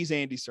 He's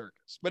Andy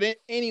Serkis. But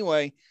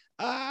anyway,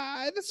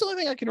 that's the only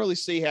thing I can really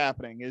see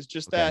happening is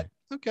just that.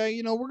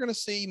 Okay, we're gonna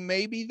see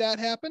maybe that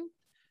happen.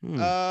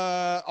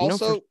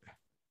 Also,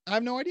 I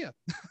have no idea.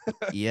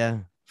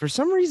 For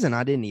some reason,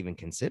 I didn't even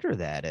consider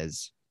that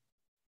as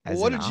an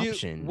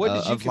option. What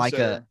did you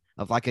consider?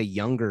 Of a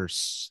younger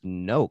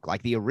Snoke,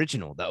 like the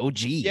original, the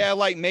OG. Yeah,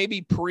 like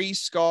maybe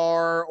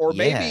pre-Scar, or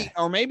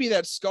maybe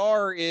that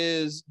Scar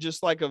is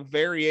just like a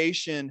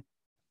variation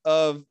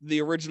of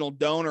the original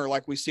donor,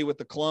 like we see with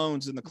the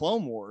clones in the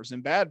Clone Wars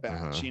and Bad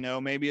Batch.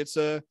 Maybe it's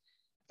a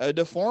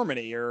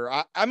deformity, or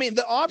I mean,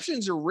 the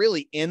options are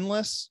really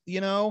endless.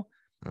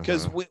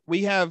 Because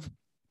we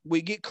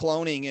get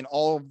cloning in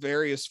all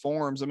various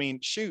forms. I mean,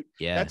 shoot,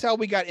 that's how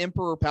we got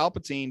Emperor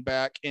Palpatine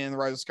back in The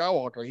Rise of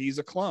Skywalker. He's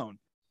a clone.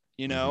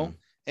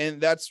 And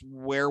that's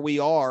where we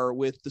are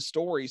with the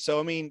story.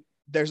 So, I mean,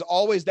 that's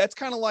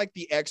kind of like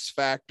the X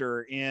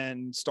factor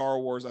in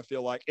Star Wars. I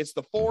feel like it's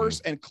the Force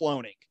and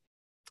cloning.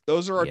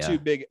 Those are our two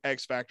big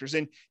X factors.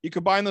 And you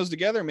combine those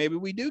together, maybe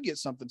we do get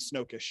something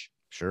Snokish.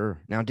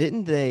 Sure. Now,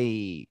 didn't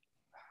they,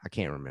 I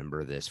can't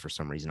remember this for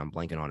some reason. I'm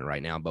blanking on it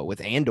right now, but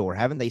with Andor,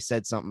 haven't they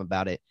said something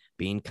about it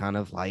being kind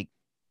of like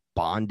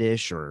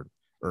Bondish or?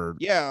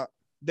 Yeah.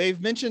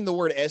 They've mentioned the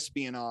word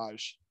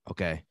espionage.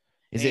 Okay.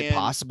 Is it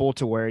possible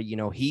to where,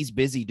 he's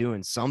busy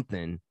doing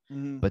something,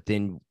 but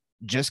then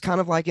just kind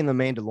of like in The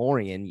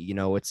Mandalorian,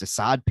 it's a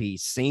side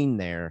piece scene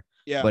there,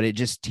 but it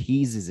just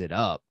teases it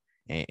up.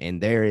 And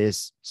there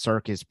is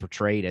Serkis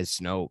portrayed as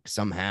Snoke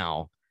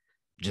somehow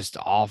just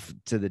off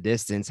to the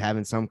distance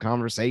having some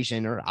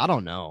conversation, or I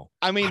don't know.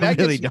 I mean, that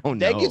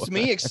gets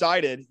me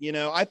excited.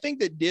 I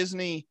think that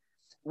Disney,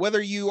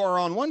 whether you are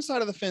on one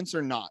side of the fence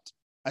or not,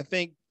 I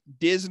think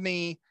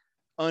Disney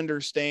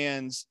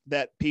understands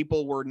that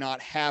people were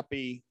not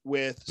happy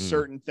with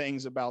certain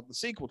things about the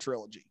sequel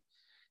trilogy.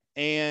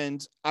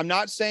 And I'm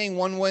not saying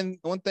one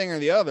thing or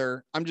the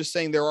other. I'm just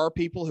saying there are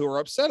people who are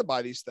upset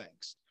by these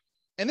things.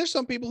 And there's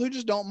some people who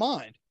just don't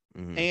mind.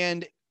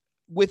 And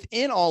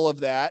within all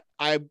of that,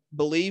 I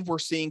believe we're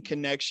seeing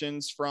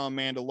connections from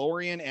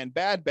Mandalorian and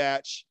Bad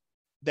Batch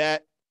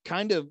that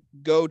kind of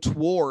go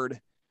toward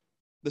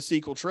the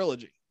sequel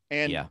trilogy.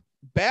 And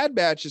Bad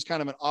Batch is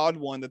kind of an odd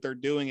one that they're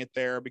doing it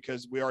there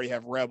because we already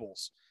have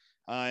Rebels.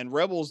 And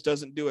Rebels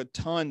doesn't do a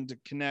ton to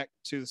connect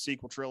to the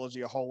sequel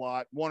trilogy a whole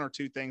lot. One or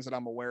two things that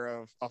I'm aware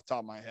of off the top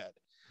of my head.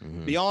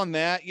 Mm-hmm. Beyond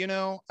that,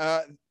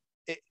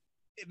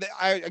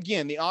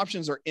 again, the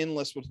options are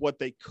endless with what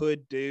they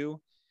could do.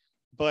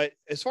 But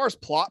as far as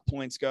plot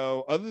points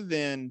go, other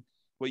than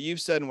what you've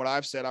said and what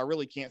I've said, I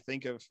really can't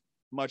think of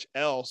much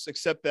else,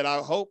 except that I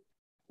hope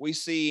we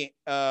see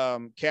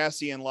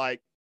Cassian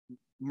like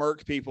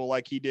murk people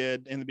like he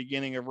did in the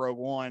beginning of Rogue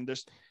One.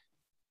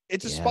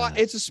 It's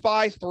a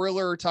spy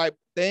thriller type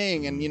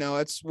thing. And,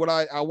 it's what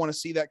I want to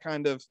see that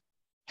kind of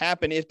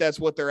happen if that's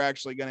what they're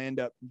actually going to end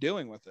up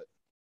doing with it.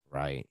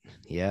 Right.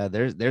 Yeah.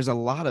 There's a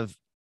lot of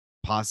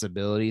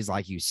possibilities,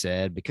 like you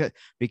said,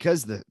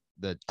 because the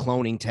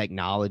cloning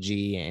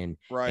technology and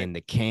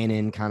the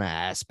canon kind of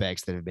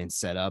aspects that have been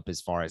set up as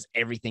far as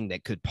everything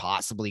that could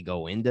possibly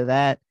go into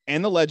that,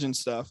 and the legend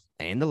stuff.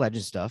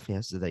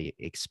 Yes, the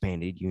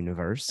expanded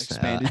universe.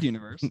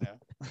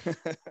 Yeah.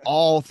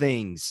 All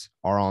things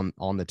are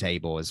on the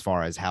table as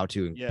far as how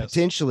to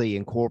potentially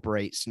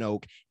incorporate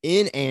Snoke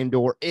in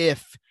Andor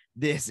if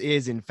this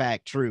is in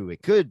fact true.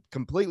 It could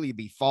completely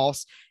be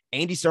false.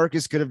 Andy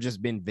Serkis could have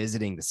just been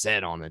visiting the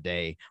set on a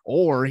day,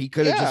 or he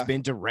could have just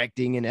been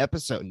directing an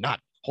episode.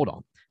 Hold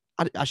on.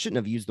 I shouldn't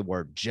have used the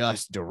word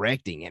just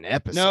directing an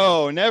episode.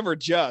 No, never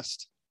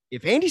just.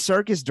 If Andy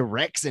Serkis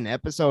directs an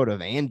episode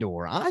of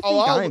Andor, I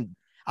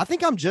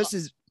think I'm just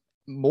as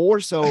more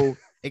so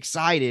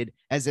excited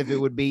as if it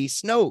would be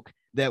Snoke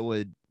that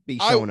would be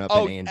showing up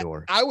in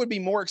Andor. I would be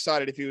more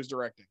excited if he was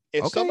directing.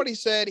 If somebody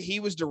said he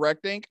was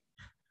directing,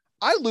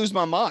 I'd lose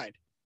my mind.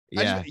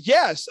 Yeah.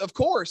 Yes, of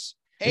course.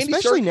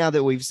 Especially now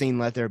that we've seen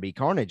Let There Be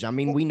Carnage. I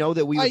mean, we know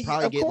that we would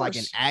probably get like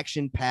an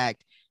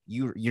action-packed.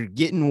 You're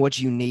getting what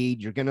you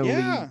need. You're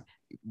gonna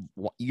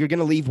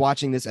leave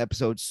watching this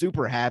episode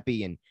super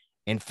happy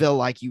and feel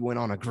like you went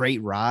on a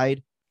great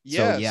ride.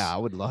 Yes. So yeah, I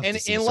would love to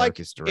see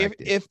Serkis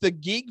directed. If the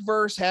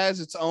Geekverse has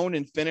its own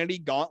Infinity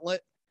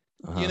Gauntlet,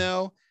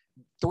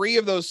 3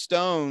 of those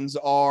stones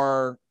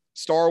are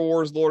Star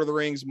Wars, Lord of the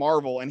Rings,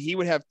 Marvel, and he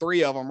would have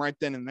 3 of them right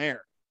then and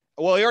there.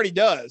 Well, he already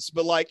does,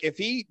 but like if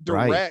he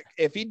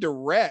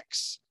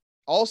directs,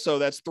 also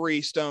that's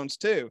 3 stones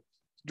too.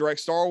 Direct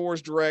Star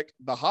Wars, direct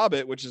The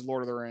Hobbit, which is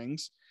Lord of the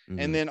Rings,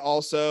 and then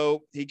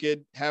also he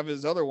could have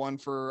his other one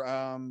for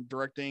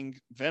directing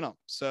Venom.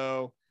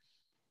 So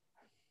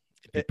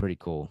it'd be pretty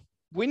cool.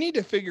 We need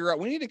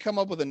to come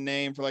up with a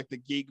name for like the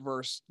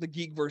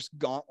Geekverse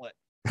Gauntlet.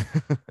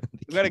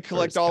 We got to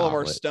collect all of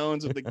our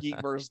stones of the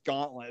Geekverse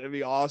Gauntlet. It'd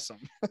be awesome.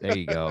 There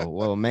you go.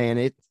 Well, man,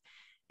 it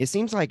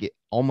seems like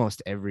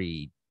almost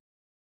every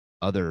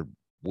other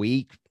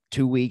week,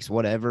 2 weeks,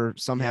 whatever,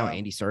 somehow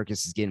Andy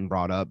Serkis is getting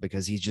brought up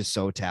because he's just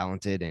so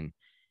talented. And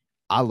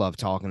I love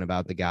talking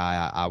about the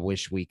guy. I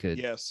wish we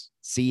could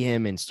see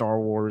him in Star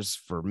Wars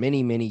for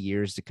many, many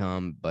years to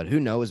come. But who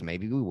knows?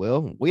 Maybe we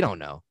will. We don't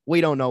know. We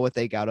don't know what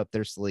they got up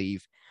their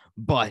sleeve.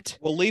 But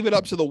we'll leave it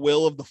up to the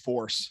will of the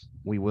Force.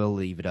 We will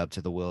leave it up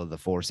to the will of the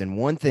Force. And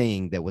one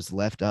thing that was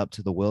left up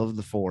to the will of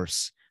the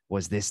Force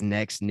was this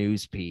next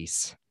news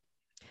piece.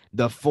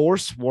 The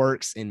Force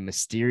works in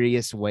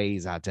mysterious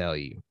ways, I tell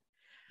you.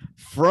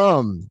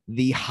 From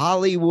the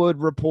Hollywood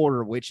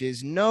Reporter, which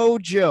is no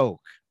joke,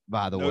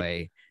 by the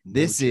way.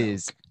 This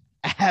is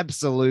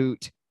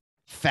absolute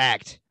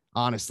fact,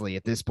 honestly,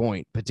 at this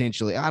point,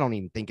 potentially. I don't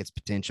even think it's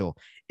potential.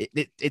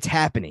 It's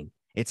happening.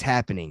 It's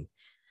happening.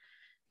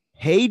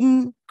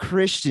 Hayden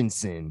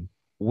Christensen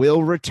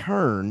will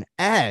return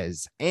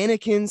as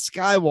Anakin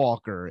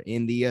Skywalker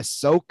in the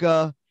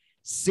Ahsoka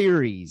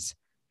series.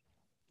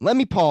 Let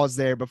me pause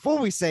there before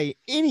we say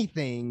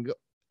anything.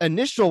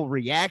 Initial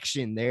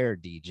reaction there,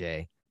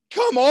 DJ.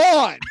 Come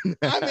on.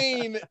 I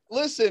mean,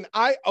 listen,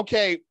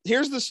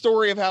 here's the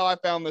story of how I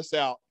found this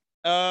out.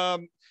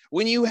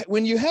 When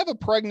you have a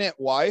pregnant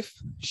wife,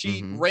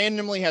 she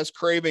randomly has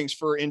cravings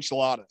for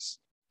enchiladas.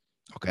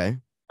 Okay.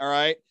 All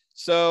right.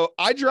 So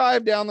I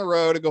drive down the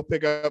road to go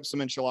pick up some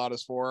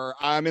enchiladas for her.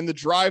 I'm in the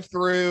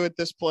drive-thru at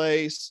this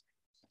place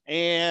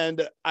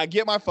and I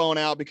get my phone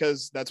out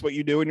because that's what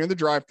you do when you're in the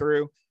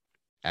drive-thru.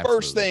 Absolutely.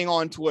 First thing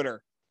on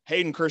Twitter,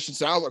 Hayden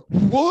Christensen. I was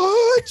like,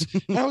 what?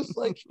 And I was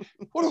like,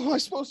 what am I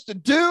supposed to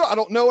do? I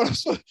don't know what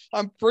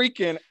I'm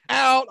freaking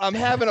out. I'm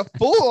having a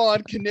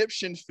full-on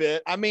conniption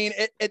fit. I mean,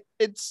 it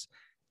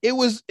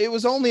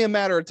was only a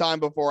matter of time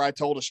before I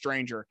told a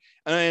stranger.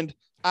 And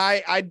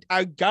I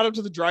got up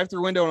to the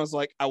drive-thru window and I was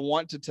like, I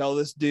want to tell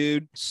this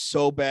dude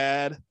so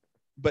bad,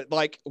 but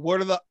like,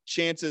 what are the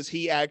chances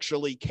he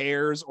actually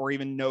cares or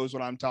even knows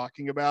what I'm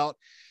talking about?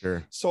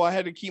 Sure. So I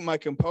had to keep my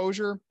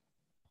composure.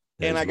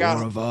 There's and I got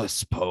more of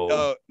us,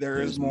 Poe. There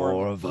is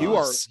more of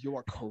us. You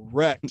are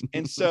correct.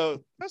 And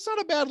so that's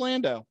not a bad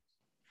Lando.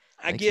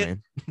 I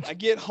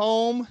get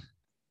home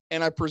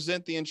and I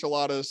present the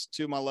enchiladas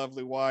to my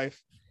lovely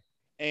wife.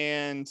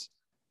 And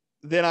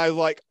then I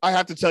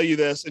have to tell you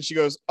this. And she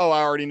goes, oh,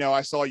 I already know.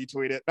 I saw you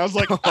tweet it. And I was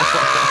like,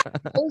 I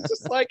was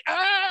just like,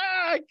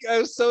 I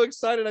was so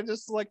excited. I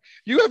just like,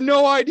 you have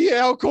no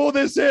idea how cool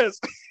this is.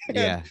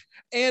 Yeah.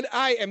 And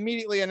I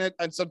immediately, and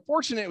it's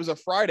unfortunate it was a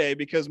Friday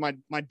because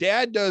my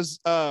dad does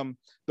the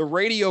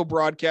radio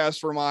broadcast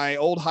for my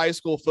old high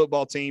school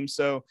football team.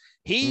 So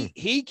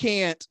he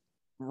can't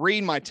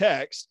read my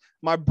text.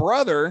 My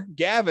brother,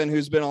 Gavin,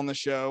 who's been on the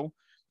show,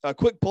 a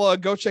quick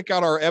plug, go check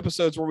out our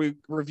episodes where we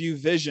review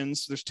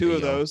Visions. There's two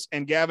of those,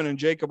 and Gavin and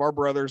Jacob, our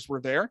brothers, were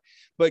there.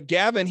 But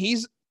Gavin,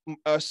 he's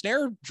a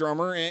snare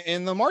drummer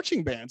in the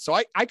marching band. So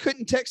I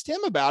couldn't text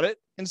him about it.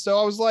 And so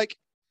I was like,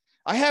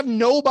 I have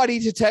nobody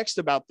to text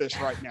about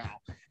this right now.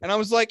 And I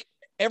was like,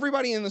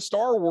 everybody in the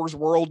Star Wars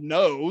world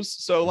knows.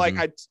 So like,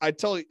 I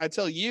tell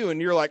you,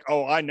 and you're like,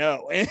 oh, I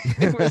know. And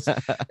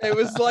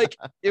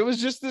it was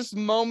just this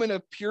moment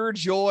of pure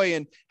joy.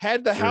 And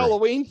had the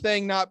Halloween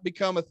thing not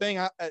become a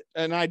thing,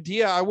 an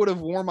idea, I would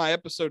have worn my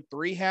episode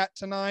 3 hat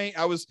tonight.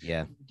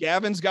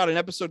 Gavin's got an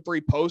episode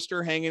 3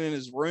 poster hanging in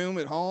his room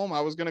at home.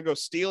 I was going to go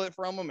steal it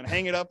from him and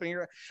hang it up in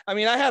here. I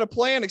mean, I had a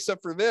plan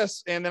except for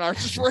this, and then I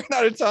just ran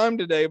out of time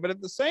today. But at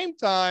the same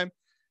time,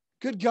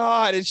 good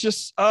God, it's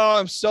just,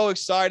 I'm so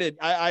excited.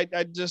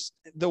 I just,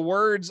 the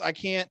words, I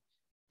can't,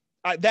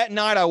 that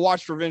night I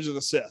watched Revenge of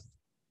the Sith.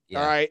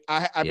 Yeah. All right.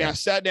 I mean, I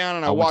sat down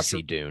and I watched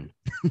see Dune.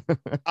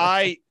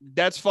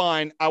 That's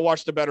fine. I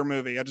watched a better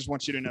movie. I just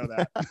want you to know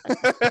that.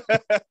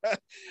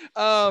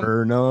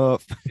 Fair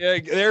enough. Yeah,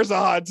 there's a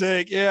hot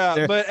take.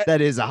 Yeah. But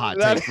that is a hot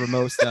take for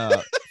most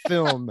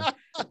film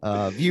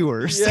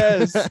viewers.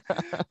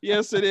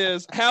 Yes, it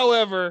is.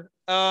 However,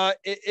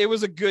 it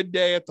was a good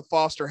day at the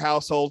Foster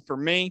household for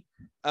me.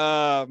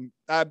 I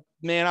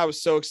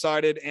was so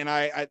excited,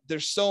 and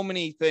there's so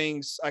many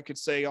things I could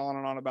say on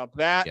and on about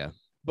that. Yeah.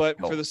 But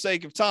for the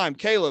sake of time,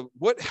 Caleb,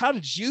 how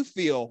did you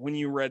feel when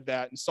you read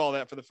that and saw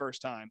that for the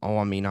first time? Oh,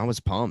 I mean, I was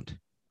pumped.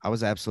 I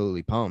was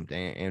absolutely pumped.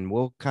 And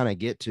we'll kind of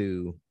get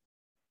to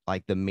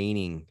like the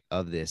meaning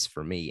of this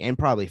for me, and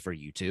probably for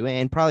you too,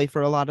 and probably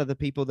for a lot of the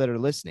people that are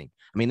listening.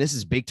 I mean, this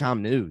is big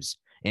time news,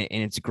 and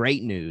it's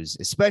great news,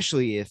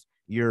 especially if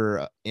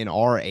you're in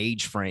our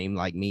age frame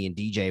like me and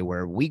DJ,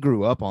 where we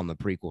grew up on the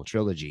prequel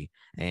trilogy,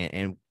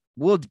 and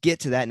we'll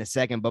get to that in a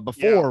second. But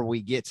before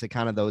we get to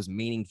kind of those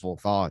meaningful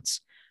thoughts,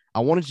 I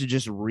wanted to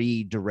just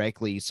read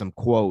directly some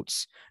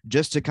quotes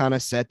just to kind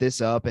of set this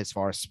up as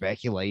far as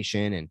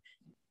speculation and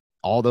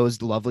all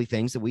those lovely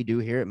things that we do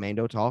here at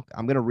Mando Talk.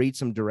 I'm going to read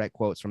some direct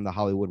quotes from the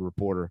Hollywood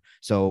Reporter.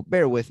 So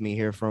bear with me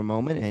here for a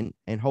moment,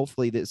 and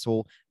hopefully this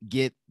will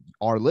get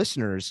our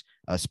listeners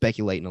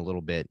speculating a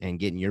little bit and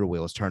getting your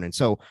wheels turning.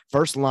 So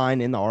first line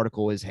in the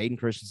article is Hayden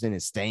Christensen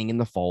is staying in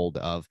the fold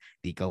of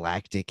the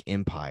Galactic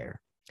Empire.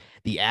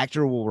 The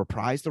actor will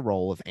reprise the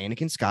role of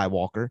Anakin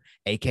Skywalker,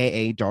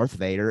 a.k.a. Darth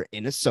Vader,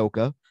 in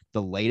Ahsoka,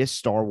 the latest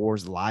Star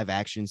Wars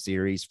live-action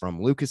series from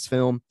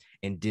Lucasfilm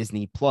and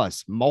Disney+,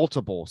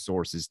 multiple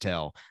sources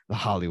tell the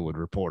Hollywood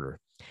Reporter.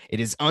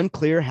 It is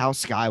unclear how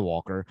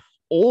Skywalker,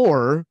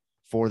 or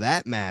for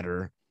that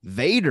matter,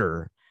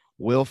 Vader,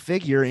 will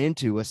figure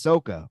into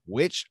Ahsoka,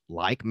 which,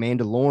 like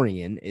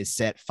Mandalorian, is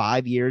set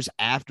 5 years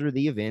after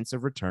the events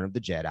of Return of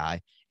the Jedi,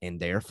 and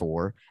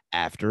therefore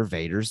after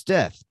Vader's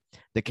death.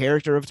 The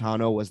character of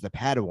Tano was the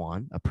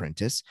Padawan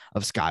apprentice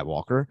of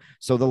Skywalker,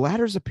 so the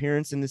latter's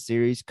appearance in the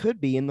series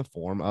could be in the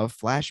form of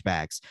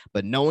flashbacks.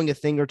 But knowing a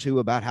thing or two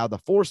about how the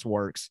Force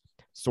works,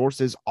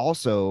 sources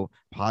also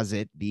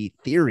posit the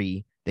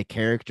theory the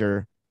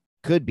character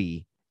could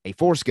be a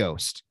Force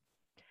ghost.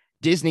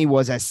 Disney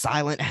was as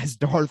silent as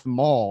Darth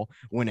Maul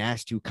when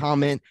asked to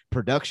comment.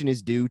 Production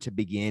is due to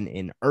begin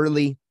in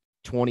early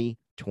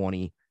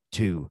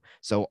 2022.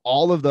 So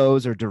all of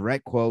those are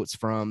direct quotes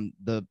from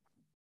the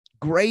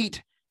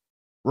great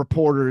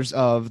reporters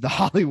of the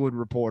Hollywood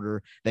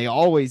Reporter. They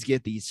always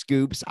get these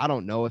scoops. I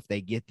don't know if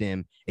they get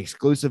them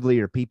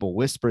exclusively or people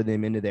whisper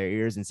them into their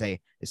ears and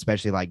say,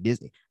 especially like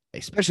Disney,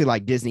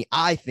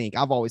 I think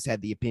I've always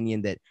had the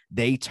opinion that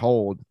they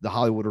told the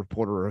Hollywood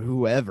Reporter or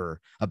whoever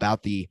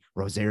about the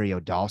Rosario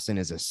Dawson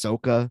as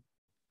Ahsoka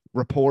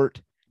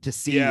report to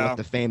see what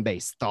the fan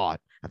base thought.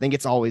 I think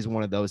it's always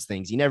one of those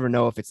things. You never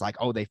know if it's like,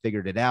 oh, they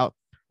figured it out,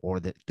 or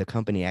that the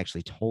company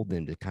actually told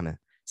them to kind of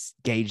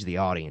gauge the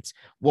audience.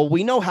 Well,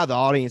 we know how the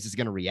audience is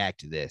going to react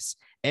to this.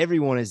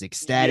 Everyone is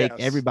ecstatic.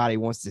 Yes. Everybody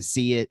wants to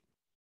see it.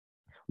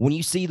 When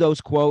you see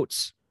those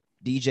quotes,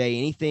 DJ,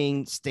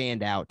 anything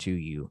stand out to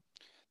you?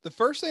 The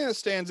first thing that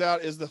stands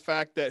out is the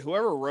fact that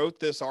whoever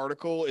wrote this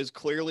article is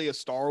clearly a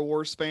Star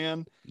Wars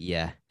fan.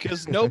 Yeah.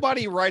 Because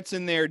nobody writes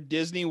in there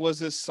Disney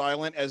was as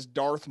silent as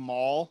Darth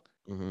Maul.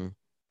 Mm-hmm.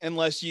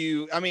 Unless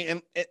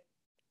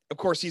of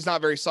course, he's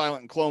not very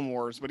silent in Clone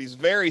Wars, but he's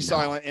very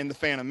silent in The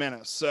Phantom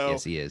Menace. So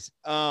yes, he is.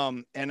 We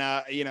can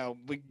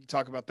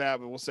talk about that,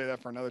 but we'll say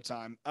that for another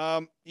time.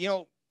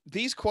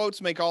 These quotes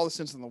make all the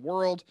sense in the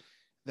world.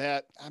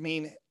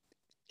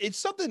 It's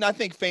something I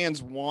think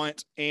fans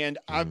want, and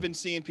I've been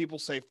seeing people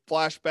say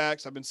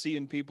flashbacks. I've been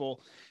seeing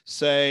people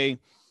say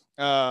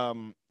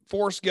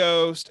Force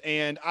Ghost,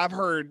 and I've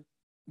heard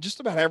just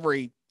about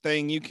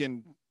everything you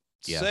can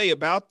say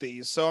about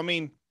these. So,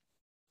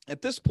 at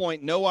this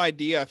point, no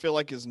idea I feel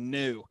like is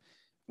new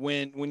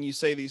when you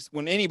say these,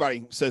 when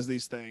anybody says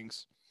these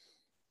things.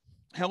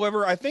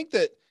 However, I think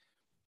that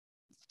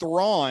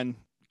Thrawn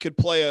could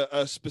play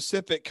a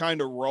specific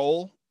kind of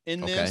role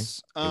in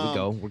this. Here we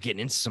go. We're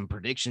getting into some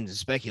predictions and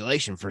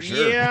speculation for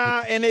sure.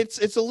 Yeah, and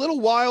it's a little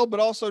wild, but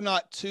also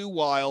not too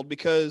wild,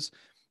 because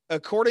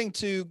according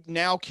to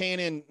now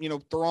canon,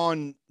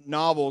 Thrawn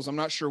novels, I'm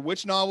not sure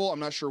which novel, I'm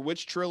not sure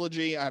which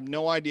trilogy, I have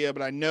no idea,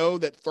 but I know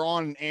that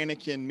Thrawn and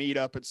Anakin meet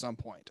up at some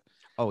point.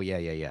 Oh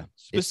yeah.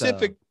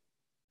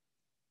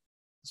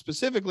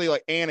 Specifically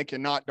like Anakin,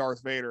 not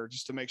Darth Vader,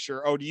 just to make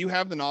sure. Oh, do you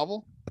have the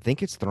novel? I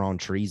think it's Thrawn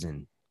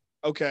Treason.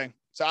 Okay.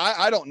 So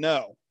I don't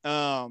know.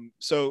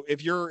 So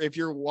if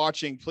you're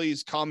watching,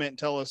 please comment and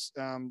tell us,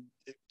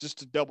 just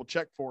to double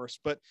check for us.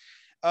 But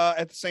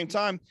at the same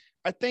time,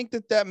 I think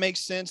that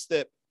makes sense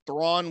that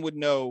Thrawn would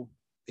know.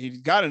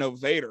 He's got to know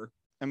Vader.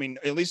 I mean,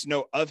 at least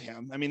know of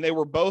him. I mean, they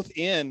were both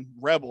in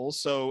Rebels,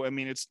 so I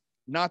mean, it's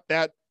not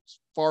that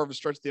far of a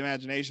stretch of the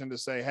imagination to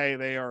say, hey,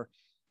 they are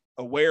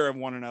aware of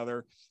one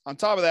another. On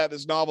top of that,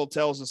 this novel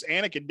tells us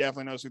Anakin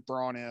definitely knows who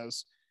Thrawn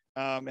is,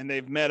 and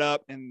they've met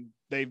up and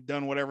they've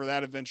done whatever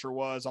that adventure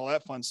was, all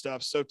that fun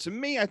stuff. So to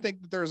me, I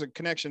think that there's a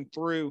connection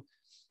through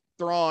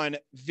Thrawn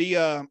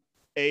via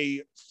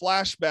a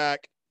flashback,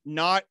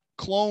 not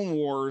Clone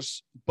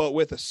Wars, but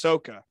with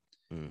Ahsoka.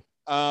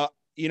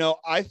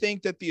 I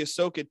think that the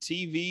Ahsoka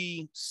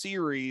TV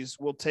series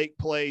will take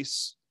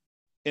place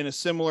in a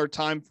similar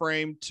time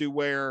frame to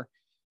where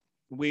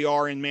we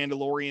are in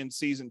Mandalorian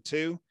season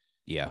 2.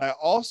 Yeah. I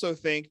also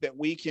think that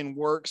we can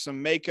work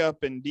some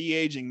makeup and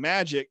de-aging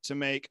magic to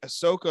make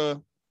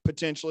Ahsoka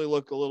potentially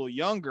look a little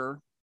younger,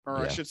 or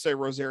I should say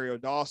Rosario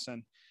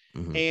Dawson,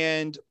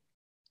 and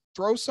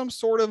throw some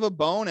sort of a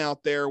bone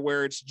out there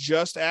where it's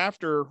just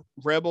after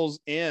Rebels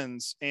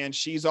ends and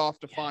she's off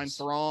to find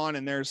Thrawn,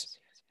 and there's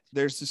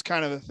this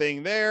kind of a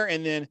thing there.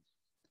 And then,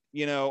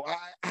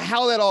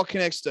 how that all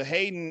connects to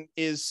Hayden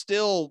is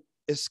still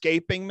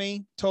escaping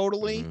me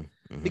totally.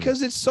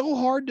 Because it's so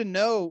hard to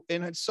know,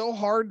 and it's so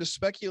hard to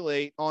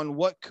speculate on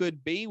what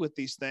could be with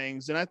these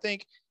things. And I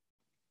think,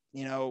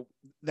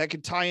 that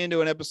could tie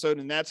into an episode,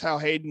 and that's how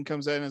Hayden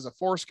comes in as a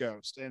Force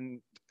ghost. And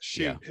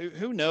shoot,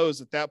 who knows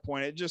at that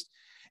point?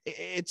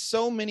 It's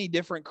so many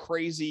different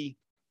crazy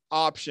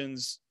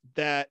options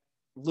that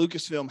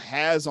Lucasfilm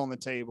has on the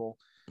table,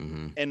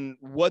 and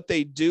what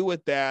they do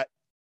with that.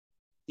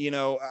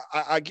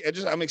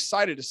 I'm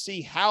excited to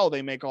see how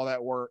they make all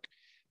that work.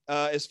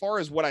 As far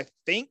as what I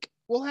think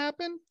will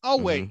happen, I'll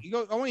wait.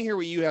 I want to hear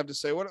what you have to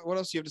say. What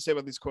else do you have to say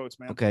about these quotes,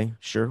 man? Okay,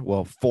 sure.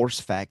 Well, Force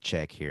fact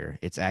check here.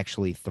 It's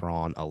actually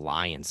Thrawn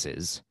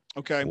Alliances.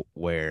 Okay.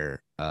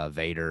 Where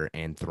Vader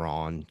and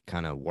Thrawn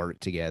kind of work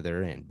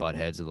together and butt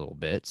heads a little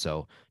bit.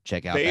 So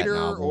check out Vader that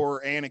novel.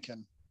 Or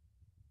Anakin.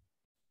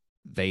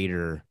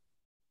 Vader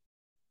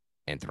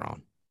and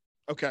Thrawn.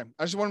 Okay,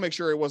 I just want to make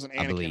sure it wasn't Anakin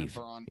I believe. and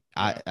Thrawn.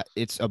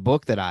 It's a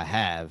book that I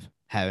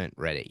haven't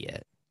read it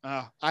yet.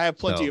 I have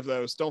plenty of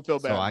those. Don't feel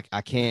bad. So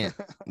I can't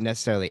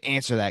necessarily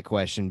answer that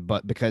question,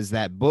 but because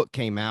that book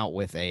came out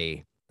with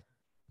a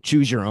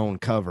choose your own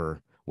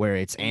cover where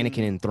it's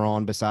Anakin and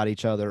Thrawn beside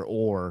each other,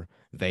 or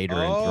Vader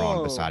and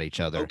Thrawn beside each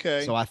other.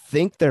 Okay. So I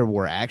think there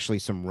were actually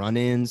some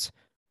run-ins,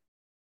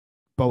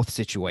 both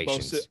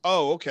situations.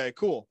 Okay,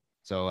 cool.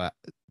 So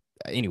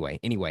anyway,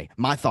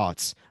 my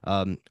thoughts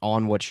on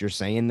what you're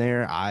saying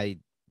there. I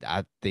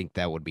think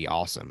that would be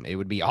awesome. It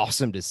would be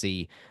awesome to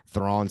see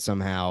Thrawn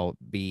somehow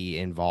be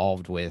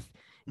involved with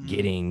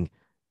getting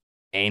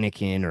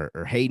Anakin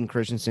or Hayden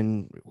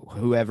Christensen,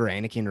 whoever,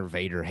 Anakin or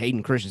Vader,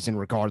 Hayden Christensen,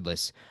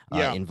 regardless,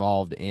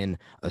 involved in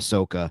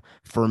Ahsoka.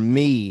 For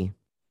me,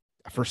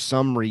 for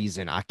some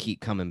reason, I keep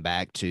coming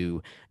back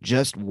to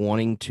just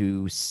wanting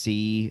to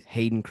see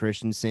Hayden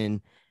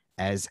Christensen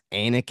as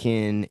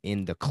Anakin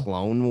in the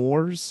Clone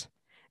Wars.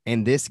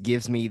 And this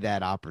gives me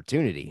that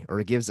opportunity, or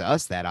it gives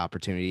us that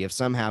opportunity of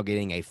somehow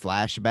getting a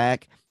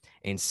flashback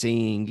and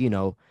seeing,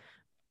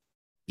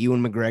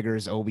 Ewan McGregor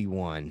as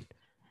Obi-Wan,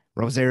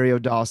 Rosario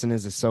Dawson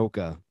as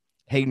Ahsoka,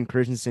 Hayden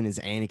Christensen as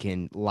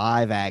Anakin,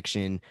 live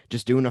action,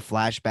 just doing a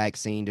flashback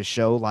scene to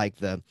show like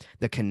the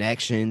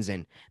connections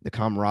and the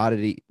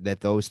camaraderie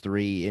that those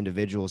three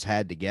individuals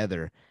had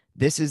together.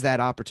 This is that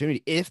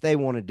opportunity if they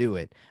want to do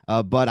it.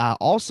 But I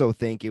also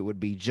think it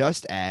would be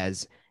just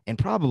as, and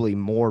probably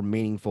more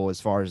meaningful as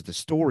far as the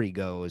story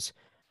goes,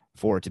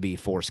 for it to be a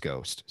Force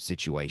Ghost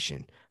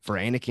situation, for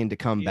Anakin to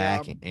come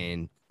back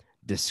and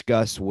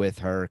discuss with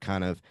her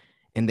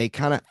and they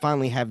kind of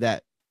finally have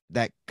that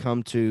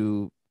come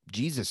to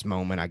Jesus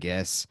moment, I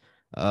guess,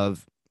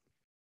 of,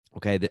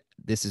 okay,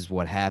 this is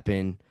what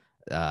happened.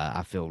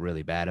 I feel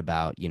really bad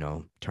about,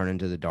 turning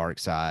to the dark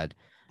side,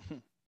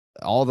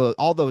 all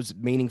those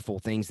meaningful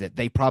things that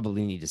they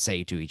probably need to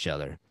say to each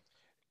other.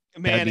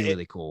 Man, that'd be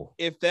really cool.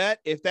 If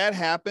that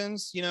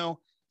happens,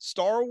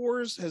 Star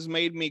Wars has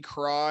made me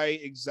cry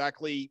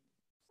exactly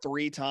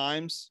 3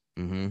 times.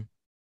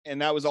 And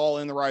that was all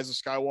in The Rise of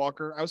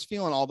Skywalker. I was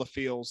feeling all the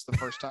feels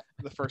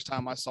the first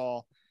time I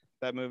saw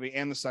that movie,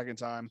 and the second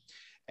time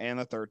and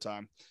the third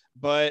time.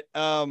 But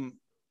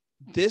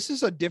this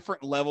is a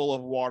different level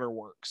of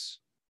waterworks,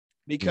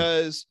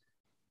 because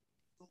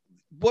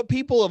what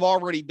people have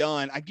already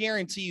done, I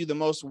guarantee you the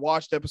most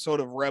watched episode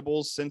of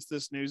Rebels since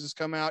this news has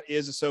come out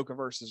is Ahsoka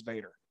versus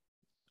Vader.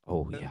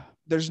 Oh yeah.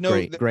 There's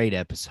no great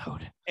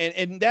episode.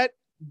 And that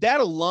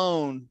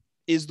alone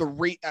is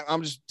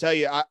I'm just tell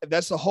you,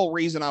 that's the whole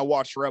reason I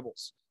watched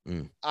Rebels.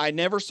 I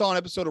never saw an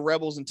episode of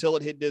Rebels until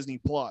it hit Disney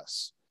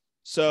Plus.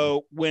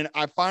 So when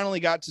I finally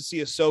got to see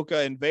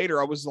Ahsoka and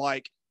Vader, I was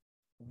like,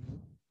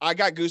 I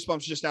got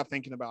goosebumps just now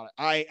thinking about it.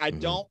 I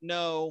don't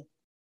know.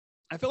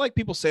 I feel like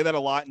people say that a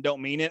lot and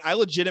don't mean it. I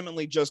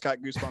legitimately just got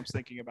goosebumps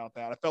thinking about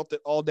that. I felt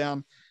it all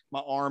down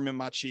my arm and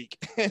my cheek.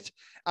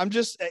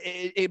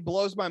 It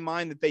blows my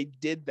mind that they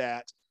did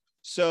that.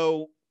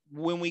 So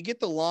when we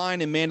get the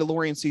line in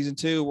Mandalorian season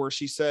 2, where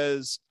she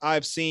says,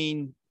 I've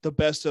seen the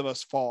best of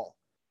us fall,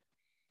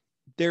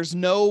 there's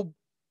no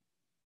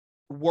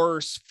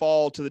worse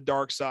fall to the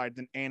dark side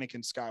than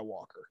Anakin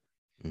Skywalker.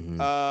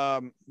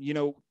 You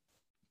know,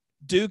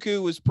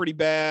 Dooku was pretty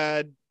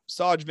bad.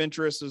 Saj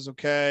Ventress is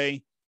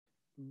okay.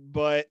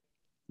 But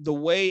the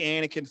way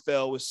Anakin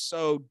fell was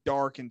so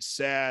dark and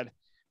sad.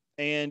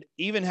 And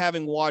even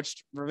having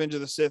watched Revenge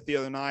of the Sith the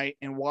other night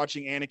and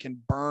watching Anakin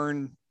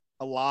burn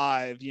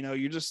alive, you know,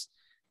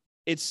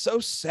 it's so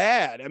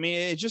sad. I mean,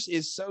 it just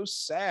is so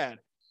sad.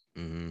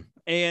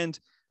 And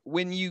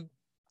when you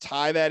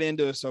tie that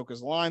into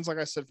Ahsoka's lines, like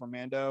I said, for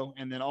Mando,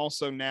 and then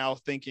also now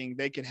thinking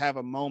they could have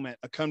a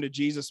come to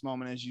Jesus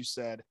moment, as you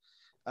said,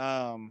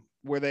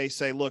 where they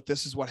say, look,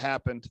 this is what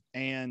happened,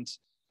 and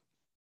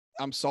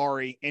I'm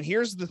sorry. And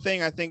here's the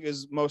thing I think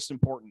is most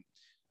important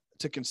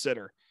to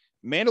consider.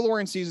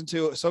 Mandalorian season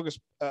 2, Ahsoka's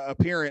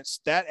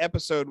appearance, that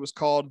episode was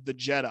called The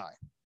Jedi.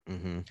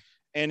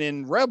 And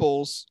in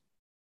Rebels,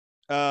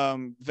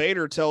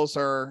 Vader tells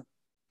her,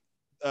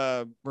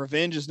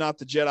 revenge is not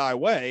the Jedi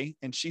way.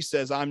 And she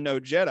says, I'm no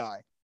Jedi.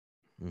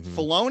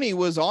 Filoni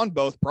was on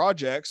both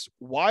projects.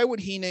 Why would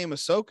he name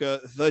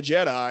Ahsoka the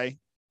Jedi,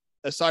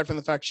 aside from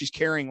the fact she's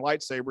carrying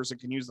lightsabers and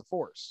can use the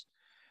Force?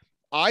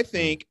 I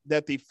think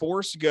that the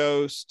Force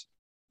Ghost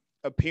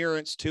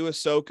appearance to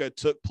Ahsoka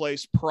took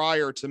place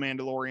prior to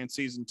Mandalorian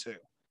season 2.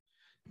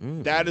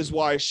 That is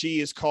why she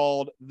is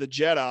called the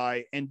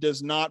Jedi and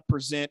does not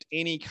present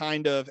any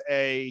kind of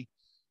a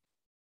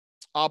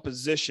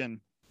opposition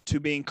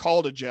to being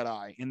called a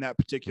Jedi in that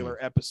particular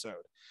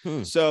episode.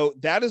 So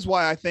that is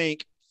why I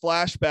think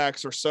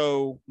flashbacks are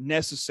so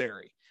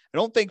necessary. I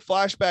don't think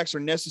flashbacks are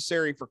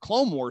necessary for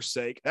Clone Wars'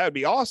 sake. That would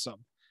be awesome.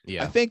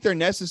 I think they're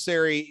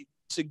necessary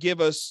to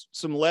give us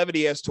some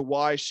levity as to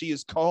why she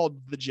is called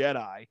the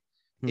Jedi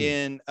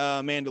in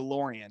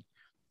Mandalorian.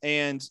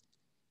 And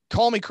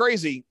call me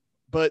crazy,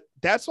 but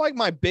that's like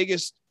my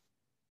biggest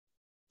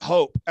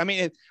hope. I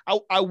mean,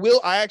 I'm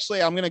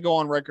going to go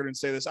on record and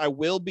say this. I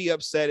will be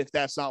upset if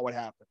that's not what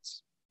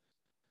happens.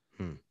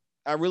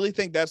 I really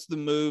think that's the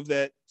move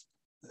that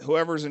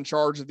whoever's in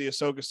charge of the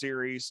Ahsoka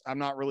series, I'm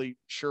not really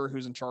sure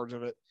who's in charge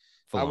of it.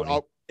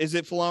 Is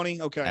it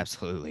Filoni? Okay.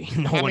 Absolutely.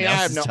 I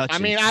have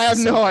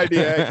no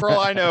idea. For all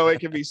I know, it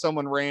could be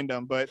someone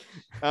random, but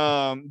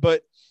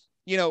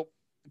you know,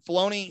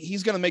 Filoni,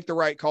 he's going to make the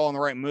right call and the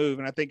right move.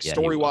 And I think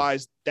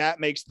story-wise, that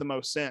makes the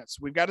most sense.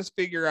 We've got to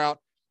figure out,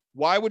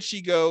 why would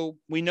she go?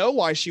 We know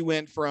why she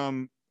went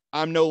from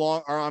I'm a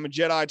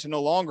Jedi to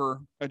no longer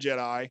a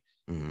Jedi.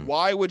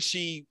 Why would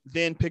she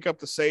then pick up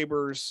the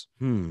sabers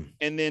and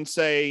then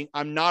say,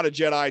 I'm not a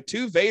Jedi,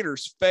 to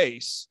Vader's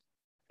face?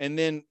 And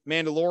then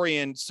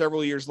Mandalorian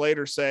several years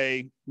later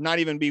say, not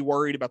even be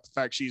worried about the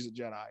fact she's a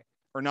Jedi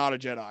or not a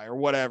Jedi or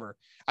whatever.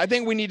 I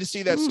think we need to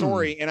see that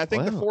story. And I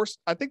think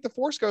the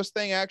Force Ghost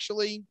thing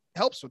actually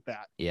helps with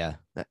that. Yeah.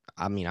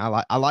 I mean,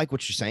 I like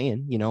what you're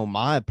saying. You know,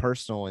 my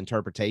personal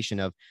interpretation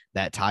of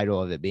that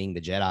title of it being the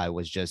Jedi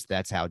was just,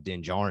 that's how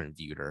Din Djarin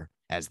viewed her,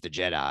 as the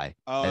Jedi.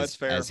 Oh, that's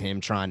fair. As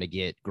him trying to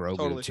get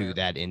Grogu to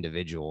that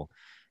individual.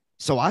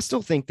 So I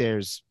still think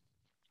there's,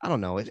 I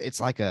don't know. It's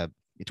like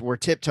we're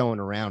tiptoeing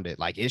around it.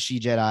 Like, is she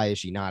Jedi? Is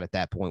she not at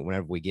that point,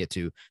 whenever we get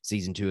to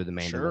season 2 of The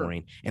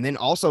Mandalorian? And then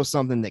also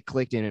something that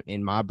clicked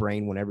in my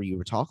brain whenever you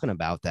were talking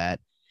about that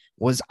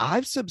was,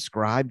 I've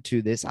subscribed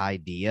to this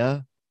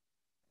idea,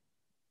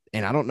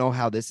 and I don't know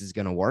how this is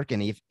going to work,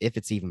 and if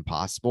it's even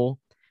possible,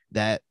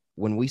 that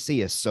when we see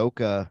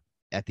Ahsoka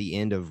at the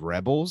end of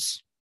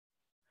Rebels,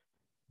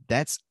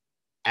 that's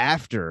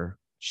after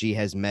she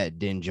has met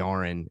Din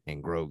Djarin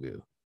and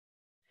Grogu,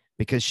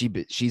 because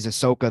she's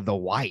Ahsoka the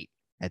White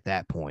at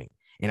that point.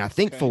 And I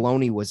think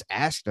Filoni was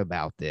asked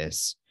about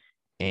this,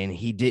 and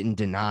he didn't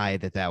deny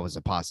that was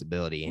a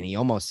possibility. And he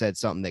almost said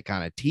something that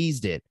kind of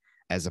teased it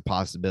as a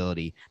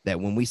possibility,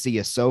 that when we see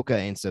Ahsoka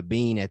and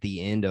Sabine at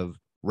the end of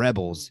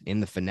Rebels in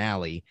the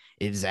finale,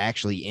 it is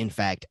actually, in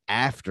fact,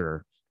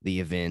 after the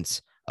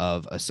events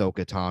of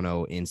Ahsoka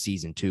Tano in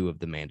season 2 of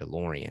The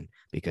Mandalorian,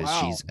 because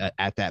she's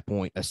at that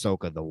point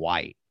Ahsoka the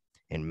White.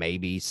 And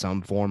maybe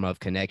some form of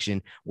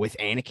connection with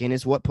Anakin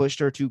is what pushed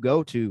her to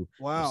go to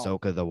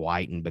Ahsoka the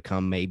White and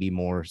become maybe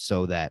more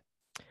so that,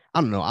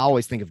 I don't know. I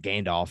always think of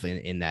Gandalf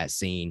in that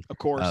scene, of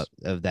course,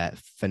 of that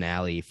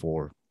finale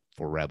for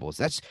Rebels.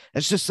 That's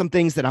just some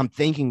things that I'm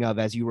thinking of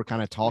as you were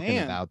kind of talking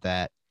about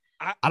that.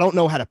 I don't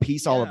know how to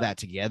piece all of that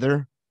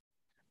together.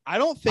 I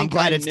don't think I'm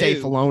glad it's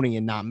Dave Filoni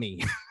and not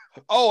me.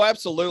 Oh,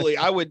 absolutely.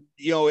 I would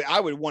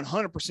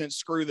 100%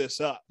 screw this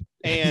up.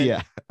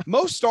 And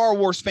most Star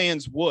Wars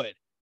fans would,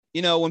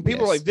 when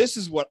people are like, this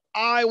is what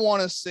I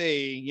want to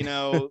see,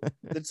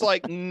 it's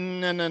like,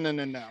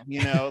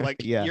 no,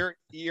 like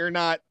you're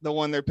not the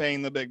one they're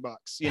paying the big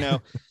bucks,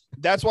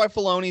 that's why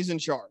Filoni's in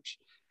charge.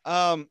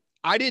 I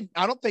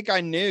don't think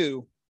I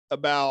knew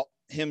about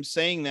him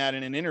saying that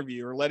in an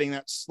interview or letting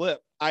that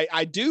slip.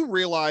 I do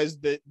realize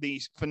that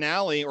the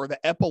finale or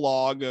the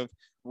epilogue of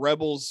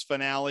Rebels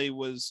finale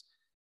was,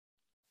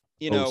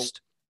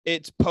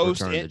 it's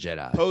post Return of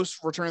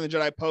the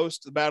Jedi,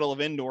 post the Battle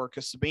of Endor,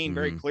 because Sabine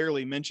very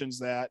clearly mentions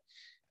that.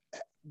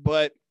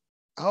 But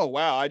oh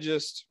wow,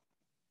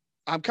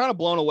 I'm kind of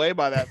blown away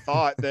by that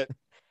thought that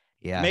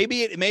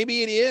maybe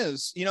it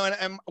is,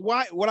 and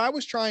what I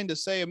was trying to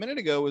say a minute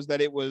ago was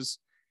that it was,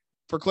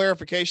 for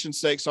clarification's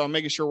sake, so I'm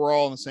making sure we're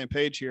all on the same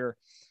page here.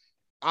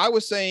 I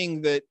was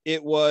saying that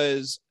it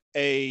was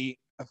a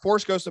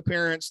Force Ghost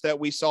appearance that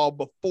we saw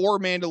before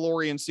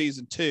Mandalorian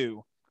season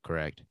 2.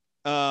 Correct.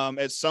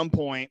 At some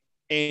point,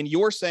 and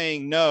you're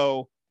saying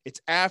no, it's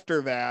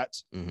after that.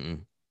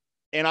 And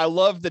I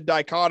love the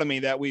dichotomy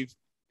that we've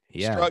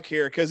struck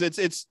here, because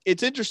it's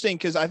interesting,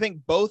 because I think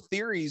both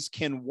theories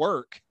can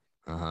work.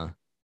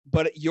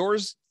 But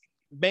yours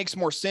makes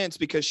more sense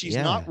because she's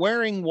not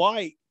wearing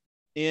white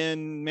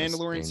in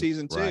Mandalorian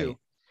season 2. Right.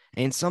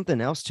 And something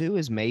else too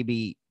is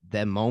maybe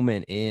that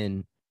moment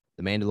in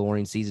the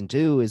Mandalorian season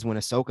 2 is when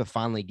Ahsoka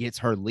finally gets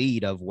her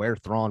lead of where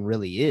Thrawn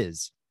really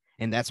is.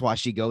 And that's why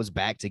she goes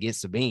back to get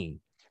Sabine.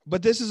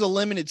 But this is a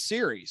limited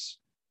series,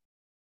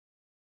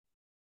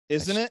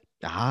 isn't it?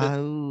 I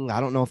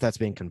don't know if that's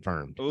been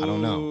confirmed. I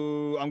don't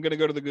know. I'm going to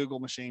go to the Google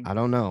machine. I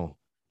don't know.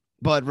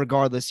 But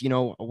regardless,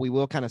 we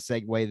will kind of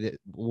segue that.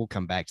 We'll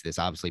come back to this,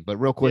 obviously. But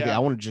real quickly, I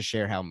want to just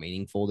share how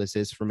meaningful this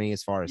is for me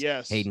as far as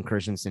Hayden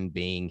Christensen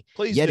being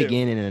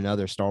again in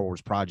another Star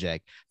Wars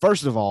project.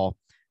 First of all,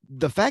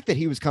 the fact that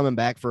he was coming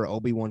back for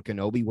Obi-Wan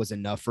Kenobi was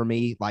enough for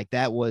me. Like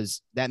that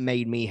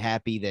made me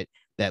happy that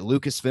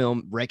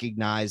Lucasfilm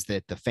recognized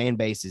that the fan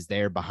base is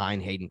there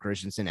behind Hayden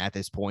Christensen at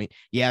this point.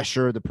 Yeah,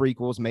 sure, the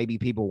prequels, maybe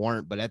people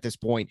weren't, but at this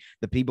point,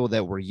 the people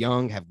that were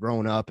young have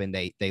grown up and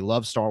they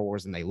love Star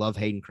Wars and they love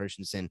Hayden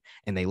Christensen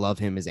and they love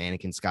him as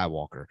Anakin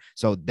Skywalker.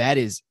 So that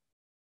is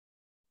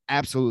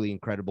absolutely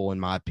incredible in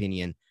my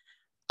opinion.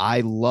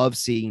 I love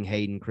seeing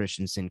Hayden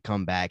Christensen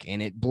come back,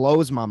 and it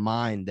blows my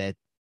mind that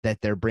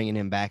they're bringing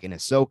him back in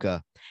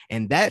Ahsoka.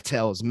 And that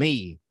tells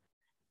me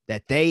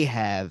that they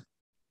have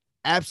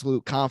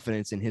absolute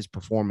confidence in his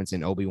performance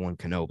in Obi-Wan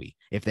Kenobi,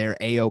 if they're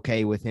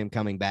A-okay with him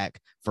coming back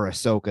for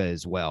Ahsoka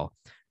as well.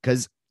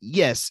 Because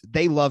yes,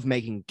 they love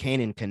making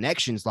canon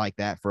connections like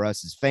that for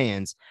us as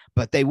fans,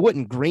 but they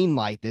wouldn't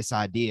greenlight this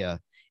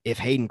idea if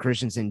Hayden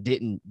Christensen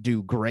didn't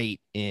do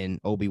great in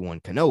Obi-Wan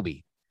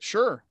Kenobi.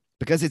 Sure.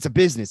 Because it's a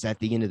business at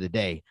the end of the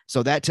day.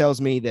 So that tells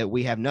me that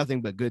we have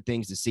nothing but good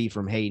things to see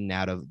from Hayden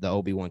out of the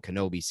Obi-Wan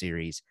Kenobi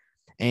series.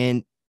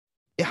 And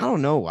I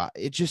don't know,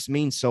 it just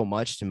means so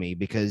much to me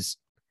because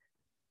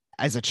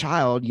as a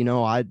child,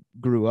 I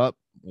grew up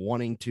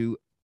wanting to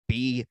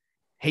be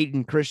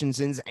Hayden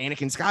Christensen's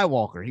Anakin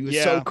Skywalker. He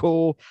was so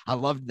cool. I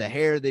loved the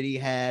hair that he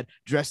had,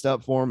 dressed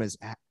up for him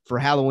for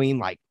Halloween,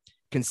 like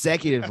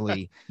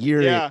consecutively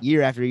year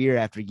after year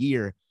after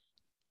year,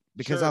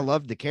 because I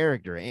loved the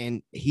character,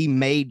 and he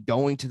made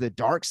going to the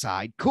dark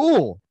side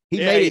cool. He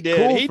made it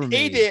cool for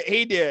me.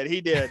 He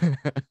did.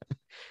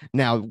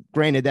 Now,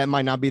 granted, that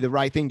might not be the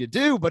right thing to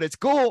do, but it's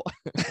cool.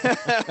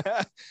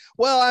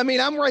 Well, I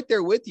mean, I'm right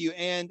there with you.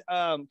 And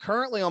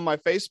currently on my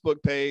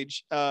Facebook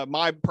page,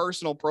 my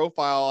personal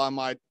profile on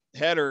my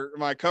header,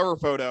 my cover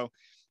photo,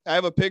 I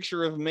have a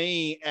picture of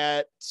me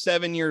at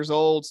 7 years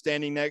old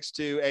standing next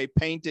to a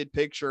painted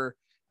picture,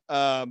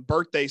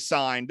 birthday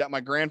sign that my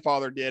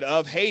grandfather did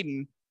of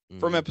Hayden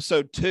from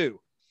episode 2.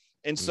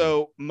 And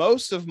so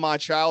most of my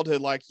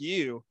childhood, like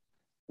you,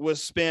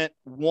 was spent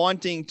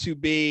wanting to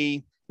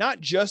be not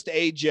just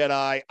a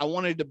Jedi. I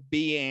wanted to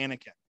be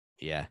Anakin.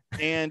 Yeah.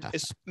 And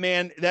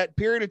man, that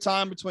period of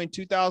time between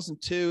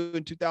 2002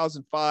 and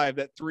 2005,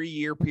 that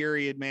 3-year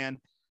period, man,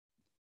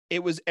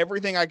 it was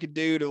everything I could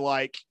do to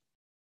like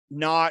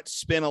not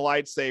spin a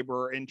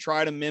lightsaber and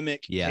try to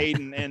mimic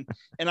Hayden.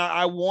 And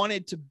I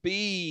wanted to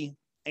be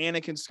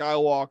Anakin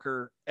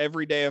Skywalker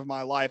every day of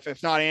my life,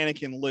 if not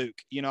Anakin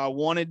Luke. I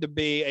wanted to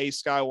be a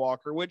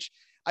Skywalker, which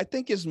I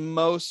think is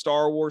most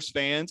Star Wars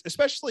fans,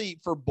 especially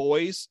for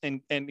boys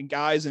and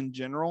guys in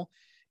general,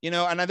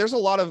 and there's a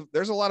lot of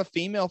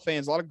female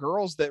fans, a lot of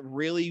girls that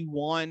really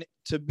want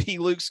to be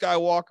Luke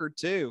Skywalker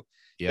too.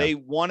 Yeah. They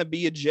want to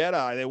be a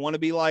Jedi. They want to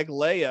be like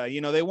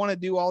Leia, they want to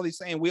do all these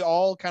things. We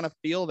all kind of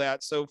feel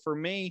that. So for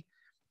me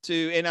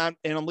and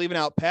I'm leaving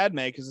out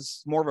Padme because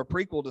it's more of a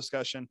prequel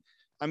discussion.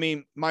 I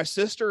mean, my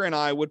sister and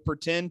I would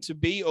pretend to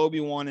be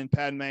Obi-Wan and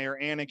Padme or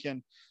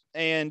Anakin,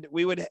 and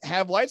we would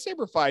have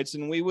lightsaber fights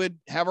and we would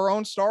have our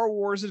own Star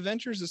Wars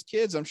adventures as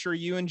kids. I'm sure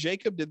you and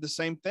Jacob did the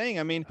same thing.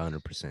 I mean,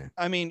 100%.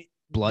 I mean,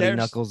 bloody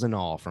knuckles and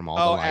all from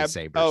all the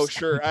lightsabers.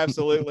 Sure,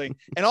 absolutely.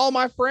 And all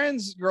my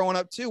friends growing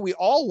up too, we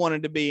all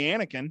wanted to be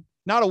Anakin.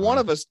 Not a one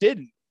of us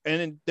didn't. And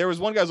then there was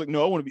one guy who's like,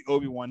 no, I want to be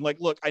Obi-Wan. Like,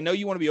 look, I know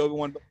you want to be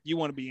Obi-Wan, but you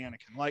want to be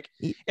Anakin. Like,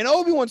 and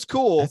Obi-Wan's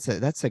cool.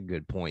 That's a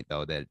good point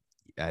though that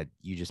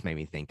you just made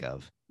me think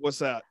of. What's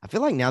that? I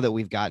feel like now that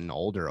we've gotten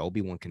older,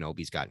 Obi-Wan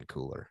Kenobi's gotten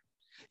cooler.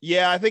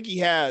 Yeah, I think he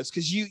has,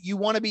 because you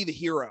want to be the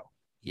hero.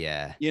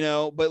 Yeah. You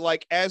know, but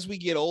like as we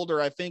get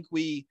older, I think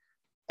we,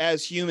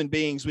 as human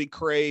beings, we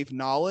crave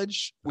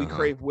knowledge, we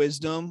crave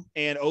wisdom,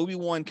 and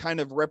Obi-Wan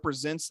kind of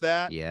represents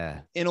that.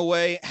 Yeah. In a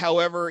way.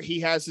 However, he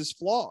has his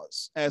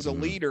flaws as a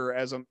leader,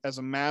 as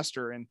a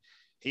master, and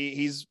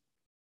he's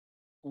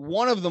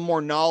one of the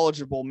more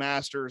knowledgeable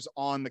masters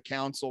on the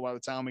council by the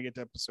time we get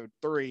to episode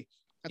 3.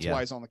 That's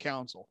why he's on the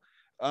council.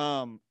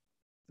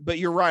 But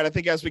you're right. I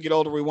think as we get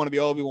older, we want to be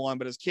Obi-Wan,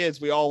 but as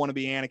kids, we all want to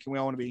be Anakin. We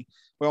want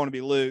to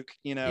be Luke,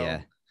 you know?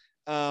 Yeah.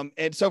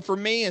 And so for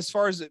me, as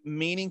far as the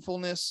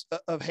meaningfulness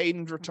of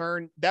Hayden's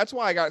return, that's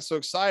why I got so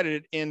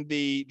excited in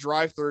the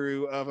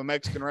drive-through of a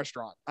Mexican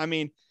restaurant. I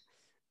mean,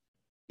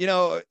 you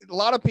know, a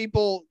lot of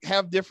people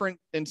have different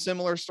and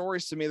similar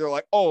stories to me. They're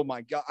like, oh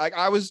my God,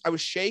 I was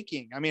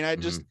shaking. I mean,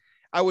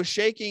 I was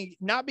shaking,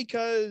 not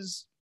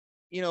because,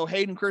 you know,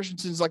 Hayden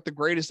Christensen's like the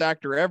greatest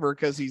actor ever,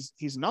 because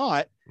he's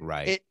not.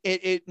 Right.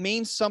 It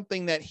means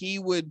something that he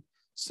would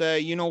say,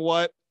 you know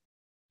what?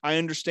 I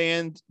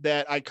understand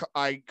that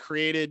I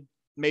created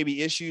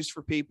maybe issues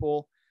for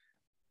people,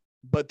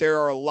 but there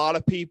are a lot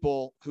of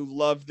people who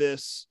love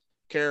this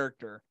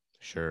character.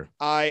 Sure.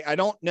 I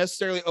don't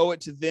necessarily owe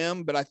it to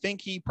them, but I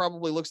think he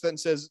probably looks at that and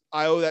says,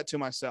 I owe that to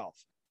myself.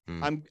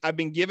 I've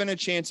been given a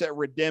chance at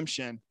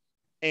redemption,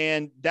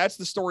 and that's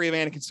the story of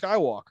Anakin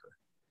Skywalker.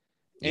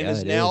 And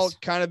has now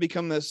kind of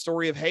become the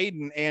story of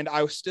Hayden. And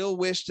I still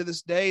wish to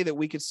this day that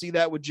we could see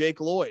that with Jake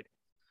Lloyd,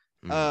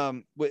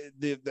 with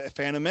the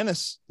Phantom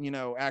Menace, you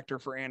know, actor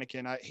for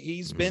Anakin.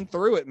 He's been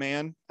through it,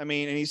 man. I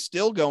mean, and he's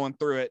still going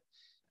through it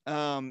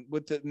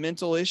with the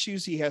mental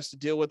issues he has to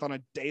deal with on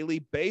a daily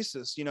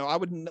basis. You know,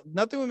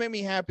 nothing would make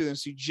me happier than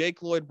see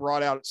Jake Lloyd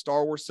brought out at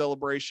Star Wars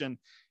Celebration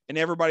and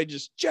everybody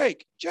just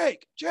Jake,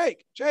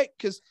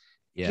 because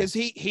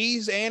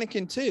he's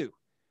Anakin too,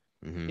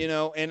 you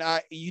know, and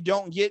you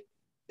don't get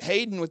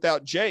Hayden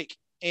without Jake,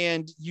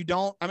 and you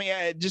don't, I mean,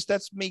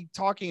 that's me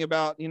talking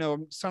about, you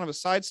know, kind of a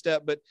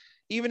sidestep, but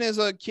even as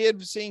a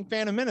kid seeing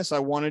Phantom Menace, I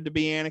wanted to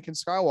be Anakin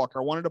Skywalker.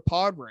 I wanted a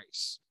pod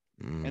race.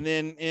 And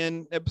then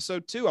in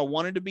episode 2, I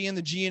wanted to be in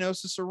the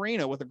Geonosis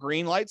arena with a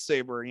green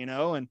lightsaber, you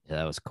know, and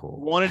that was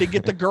cool. Wanted to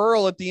get the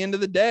girl at the end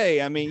of the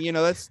day. I mean, you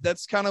know,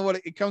 that's kind of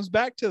what it comes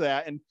back to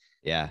that. And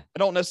yeah, I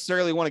don't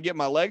necessarily want to get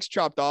my legs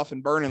chopped off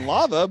and burn in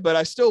lava, but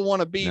I still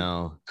want to be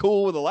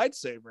cool with a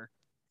lightsaber.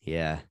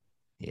 Yeah.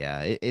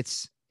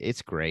 It's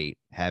great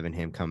having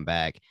him come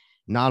back.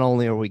 Not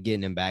only are we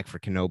getting him back for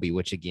Kenobi,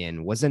 which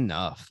again was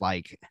enough.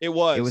 Like it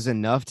was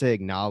enough to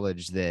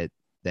acknowledge that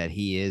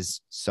he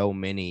is so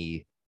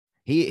many.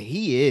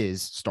 He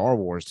is Star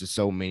Wars to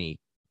so many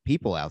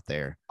people out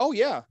there. Oh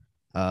yeah.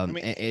 I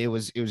mean, it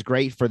was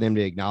great for them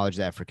to acknowledge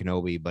that for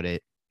Kenobi,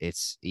 but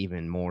it's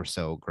even more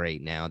so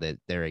great now that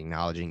they're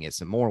acknowledging it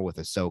some more with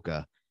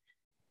Ahsoka.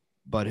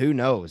 But who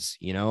knows,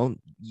 you know,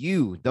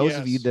 those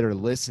of you that are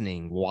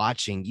listening,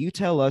 watching, you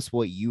tell us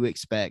what you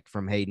expect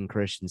from Hayden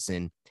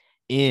Christensen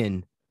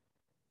in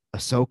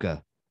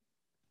Ahsoka.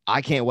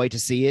 I can't wait to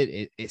see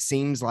it. It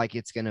seems like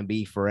it's going to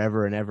be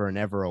forever and ever and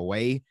ever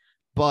away,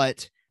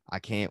 but I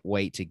can't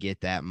wait to get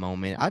that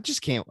moment. I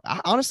just can't.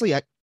 Honestly,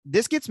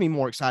 this gets me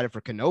more excited for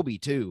Kenobi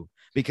too,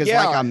 because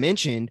like I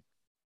mentioned,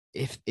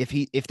 if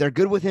they're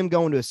good with him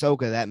going to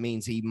Ahsoka, that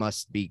means he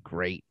must be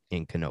great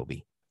in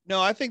Kenobi. No,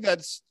 I think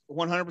that's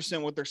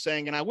 100% what they're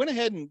saying. And I went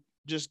ahead and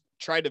just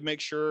tried to make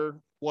sure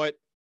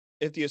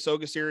if the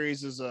Ahsoka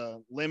series is a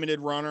limited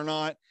run or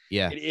not.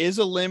 Yeah, it is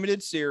a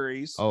limited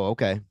series. Oh,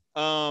 okay.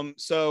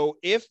 So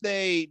if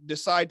they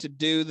decide to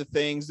do the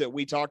things that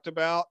we talked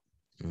about,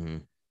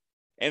 and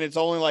it's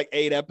only like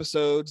 8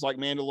 episodes, like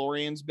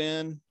Mandalorian's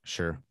been,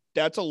 sure,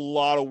 that's a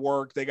lot of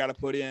work they got to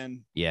put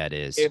in. Yeah, it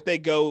is. If they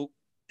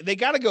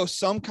got to go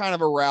some kind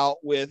of a route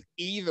with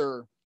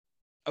either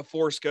a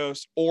Force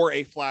Ghost or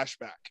a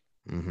flashback.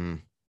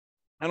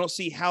 I don't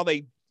see how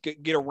they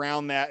get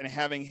around that and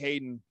having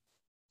Hayden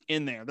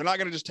in there. They're not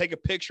going to just take a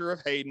picture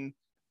of Hayden,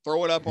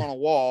 throw it up on a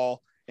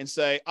wall and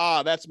say,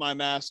 that's my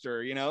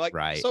master, you know, like,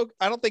 right. So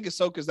I don't think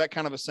Ahsoka's that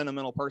kind of a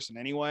sentimental person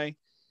anyway.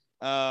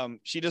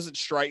 She doesn't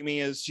strike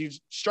me as, she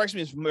strikes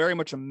me as very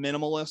much a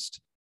minimalist.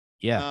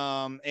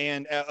 Yeah.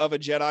 And of a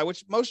Jedi,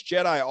 which most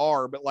Jedi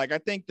are, but like, I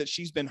think that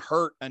she's been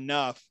hurt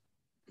enough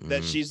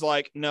that she's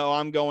like, no,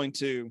 I'm going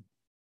to,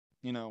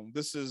 you know,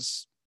 this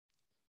is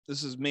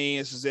me.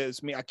 This is it.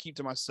 It's me. I keep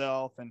to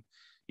myself. And,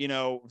 you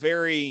know,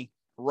 very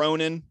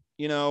Ronin,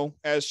 you know,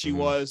 as she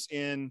was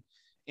in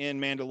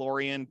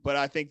Mandalorian, but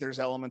I think there's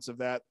elements of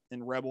that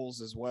in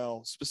Rebels as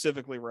well,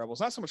 specifically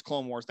Rebels, not so much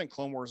Clone Wars. I think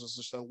Clone Wars was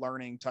just a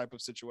learning type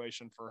of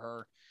situation for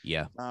her.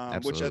 Yeah,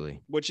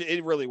 absolutely. Which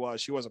it really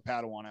was. She was a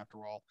Padawan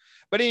after all.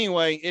 But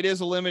anyway, it is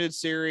a limited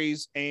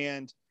series,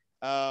 and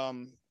I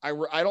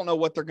don't know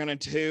what they're going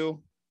to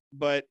do,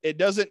 but it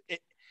doesn't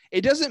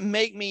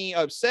make me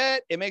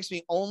upset. It makes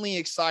me only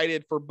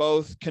excited for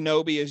both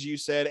Kenobi, as you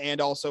said,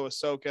 and also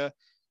Ahsoka.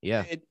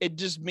 Yeah. It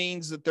just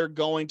means that they're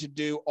going to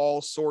do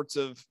all sorts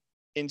of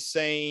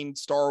insane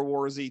Star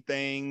Wars-y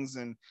things,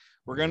 and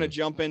we're going to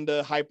jump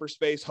into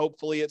hyperspace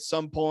hopefully at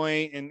some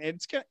point, and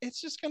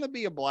it's just going to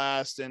be a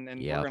blast, and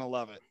we're going to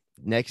love it.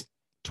 Next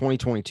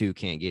 2022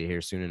 can't get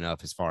here soon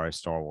enough as far as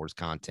Star Wars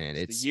content.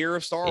 It's the year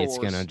of Star Wars. It's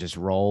going to just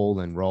roll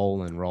and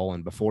roll and roll,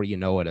 and before you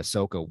know it,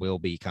 Ahsoka will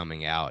be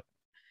coming out.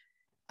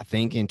 I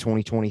think in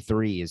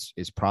 2023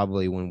 is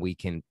probably when we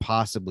can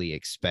possibly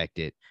expect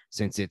it,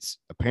 since it's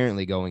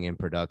apparently going in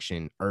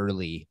production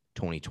early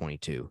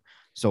 2022.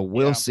 So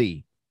we'll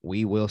see.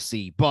 We will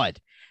see. But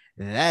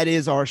that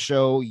is our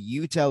show.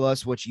 You tell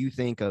us what you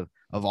think of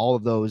all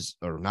of those,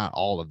 or not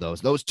all of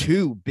those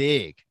two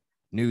big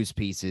news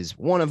pieces.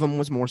 One of them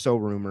was more so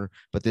rumor,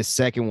 but this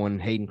second one,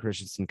 Hayden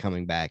Christensen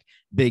coming back,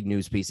 big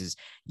news pieces.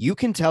 You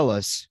can tell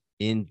us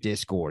in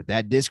Discord.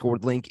 That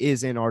Discord link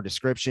is in our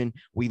description.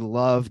 We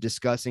love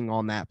discussing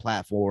on that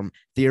platform,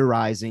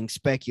 theorizing,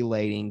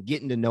 speculating,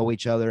 getting to know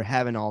each other,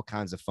 having all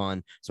kinds of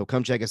fun. So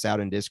come check us out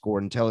in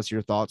Discord and tell us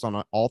your thoughts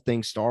on all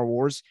things Star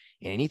Wars,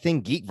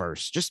 anything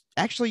Geekverse, just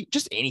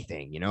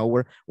anything.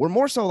 We're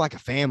more so like a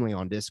family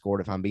on Discord,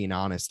 if I'm being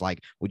honest.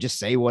 Like, we just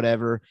say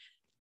whatever,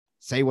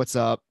 say what's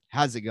up,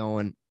 how's it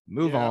going,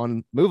 move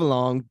on, move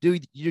along, do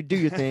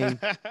your thing.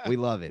 We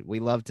love it. We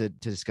love to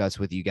discuss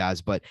with you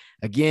guys. But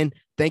again,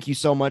 thank you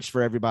so much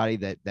for everybody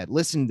that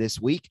listened this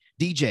week.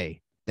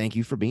 DJ, thank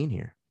you for being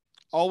here.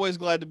 Always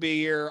glad to be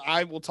here.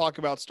 I will talk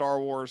about Star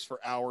Wars for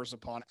hours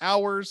upon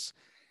hours,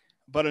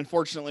 but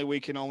unfortunately we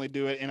can only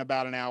do it in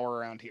about an hour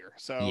around here.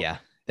 So yeah,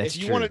 that's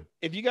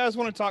if you guys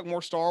want to talk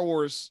more Star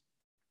Wars,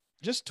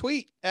 just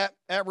tweet at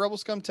Rebel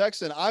Scum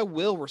Texan. I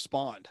will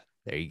respond.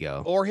 There you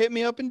go. Or hit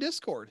me up in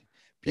Discord.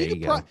 You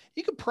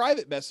can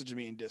private message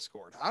me in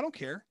Discord. I don't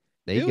care.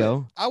 There you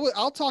go.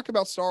 I'll talk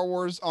about Star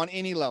Wars on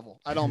any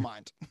level. I don't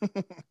mind.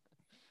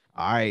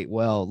 All right.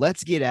 Well,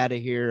 let's get out of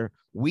here.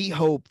 We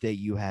hope that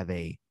you have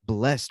a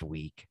blessed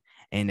week.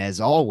 And as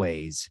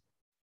always,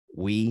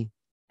 we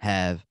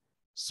have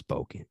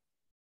spoken.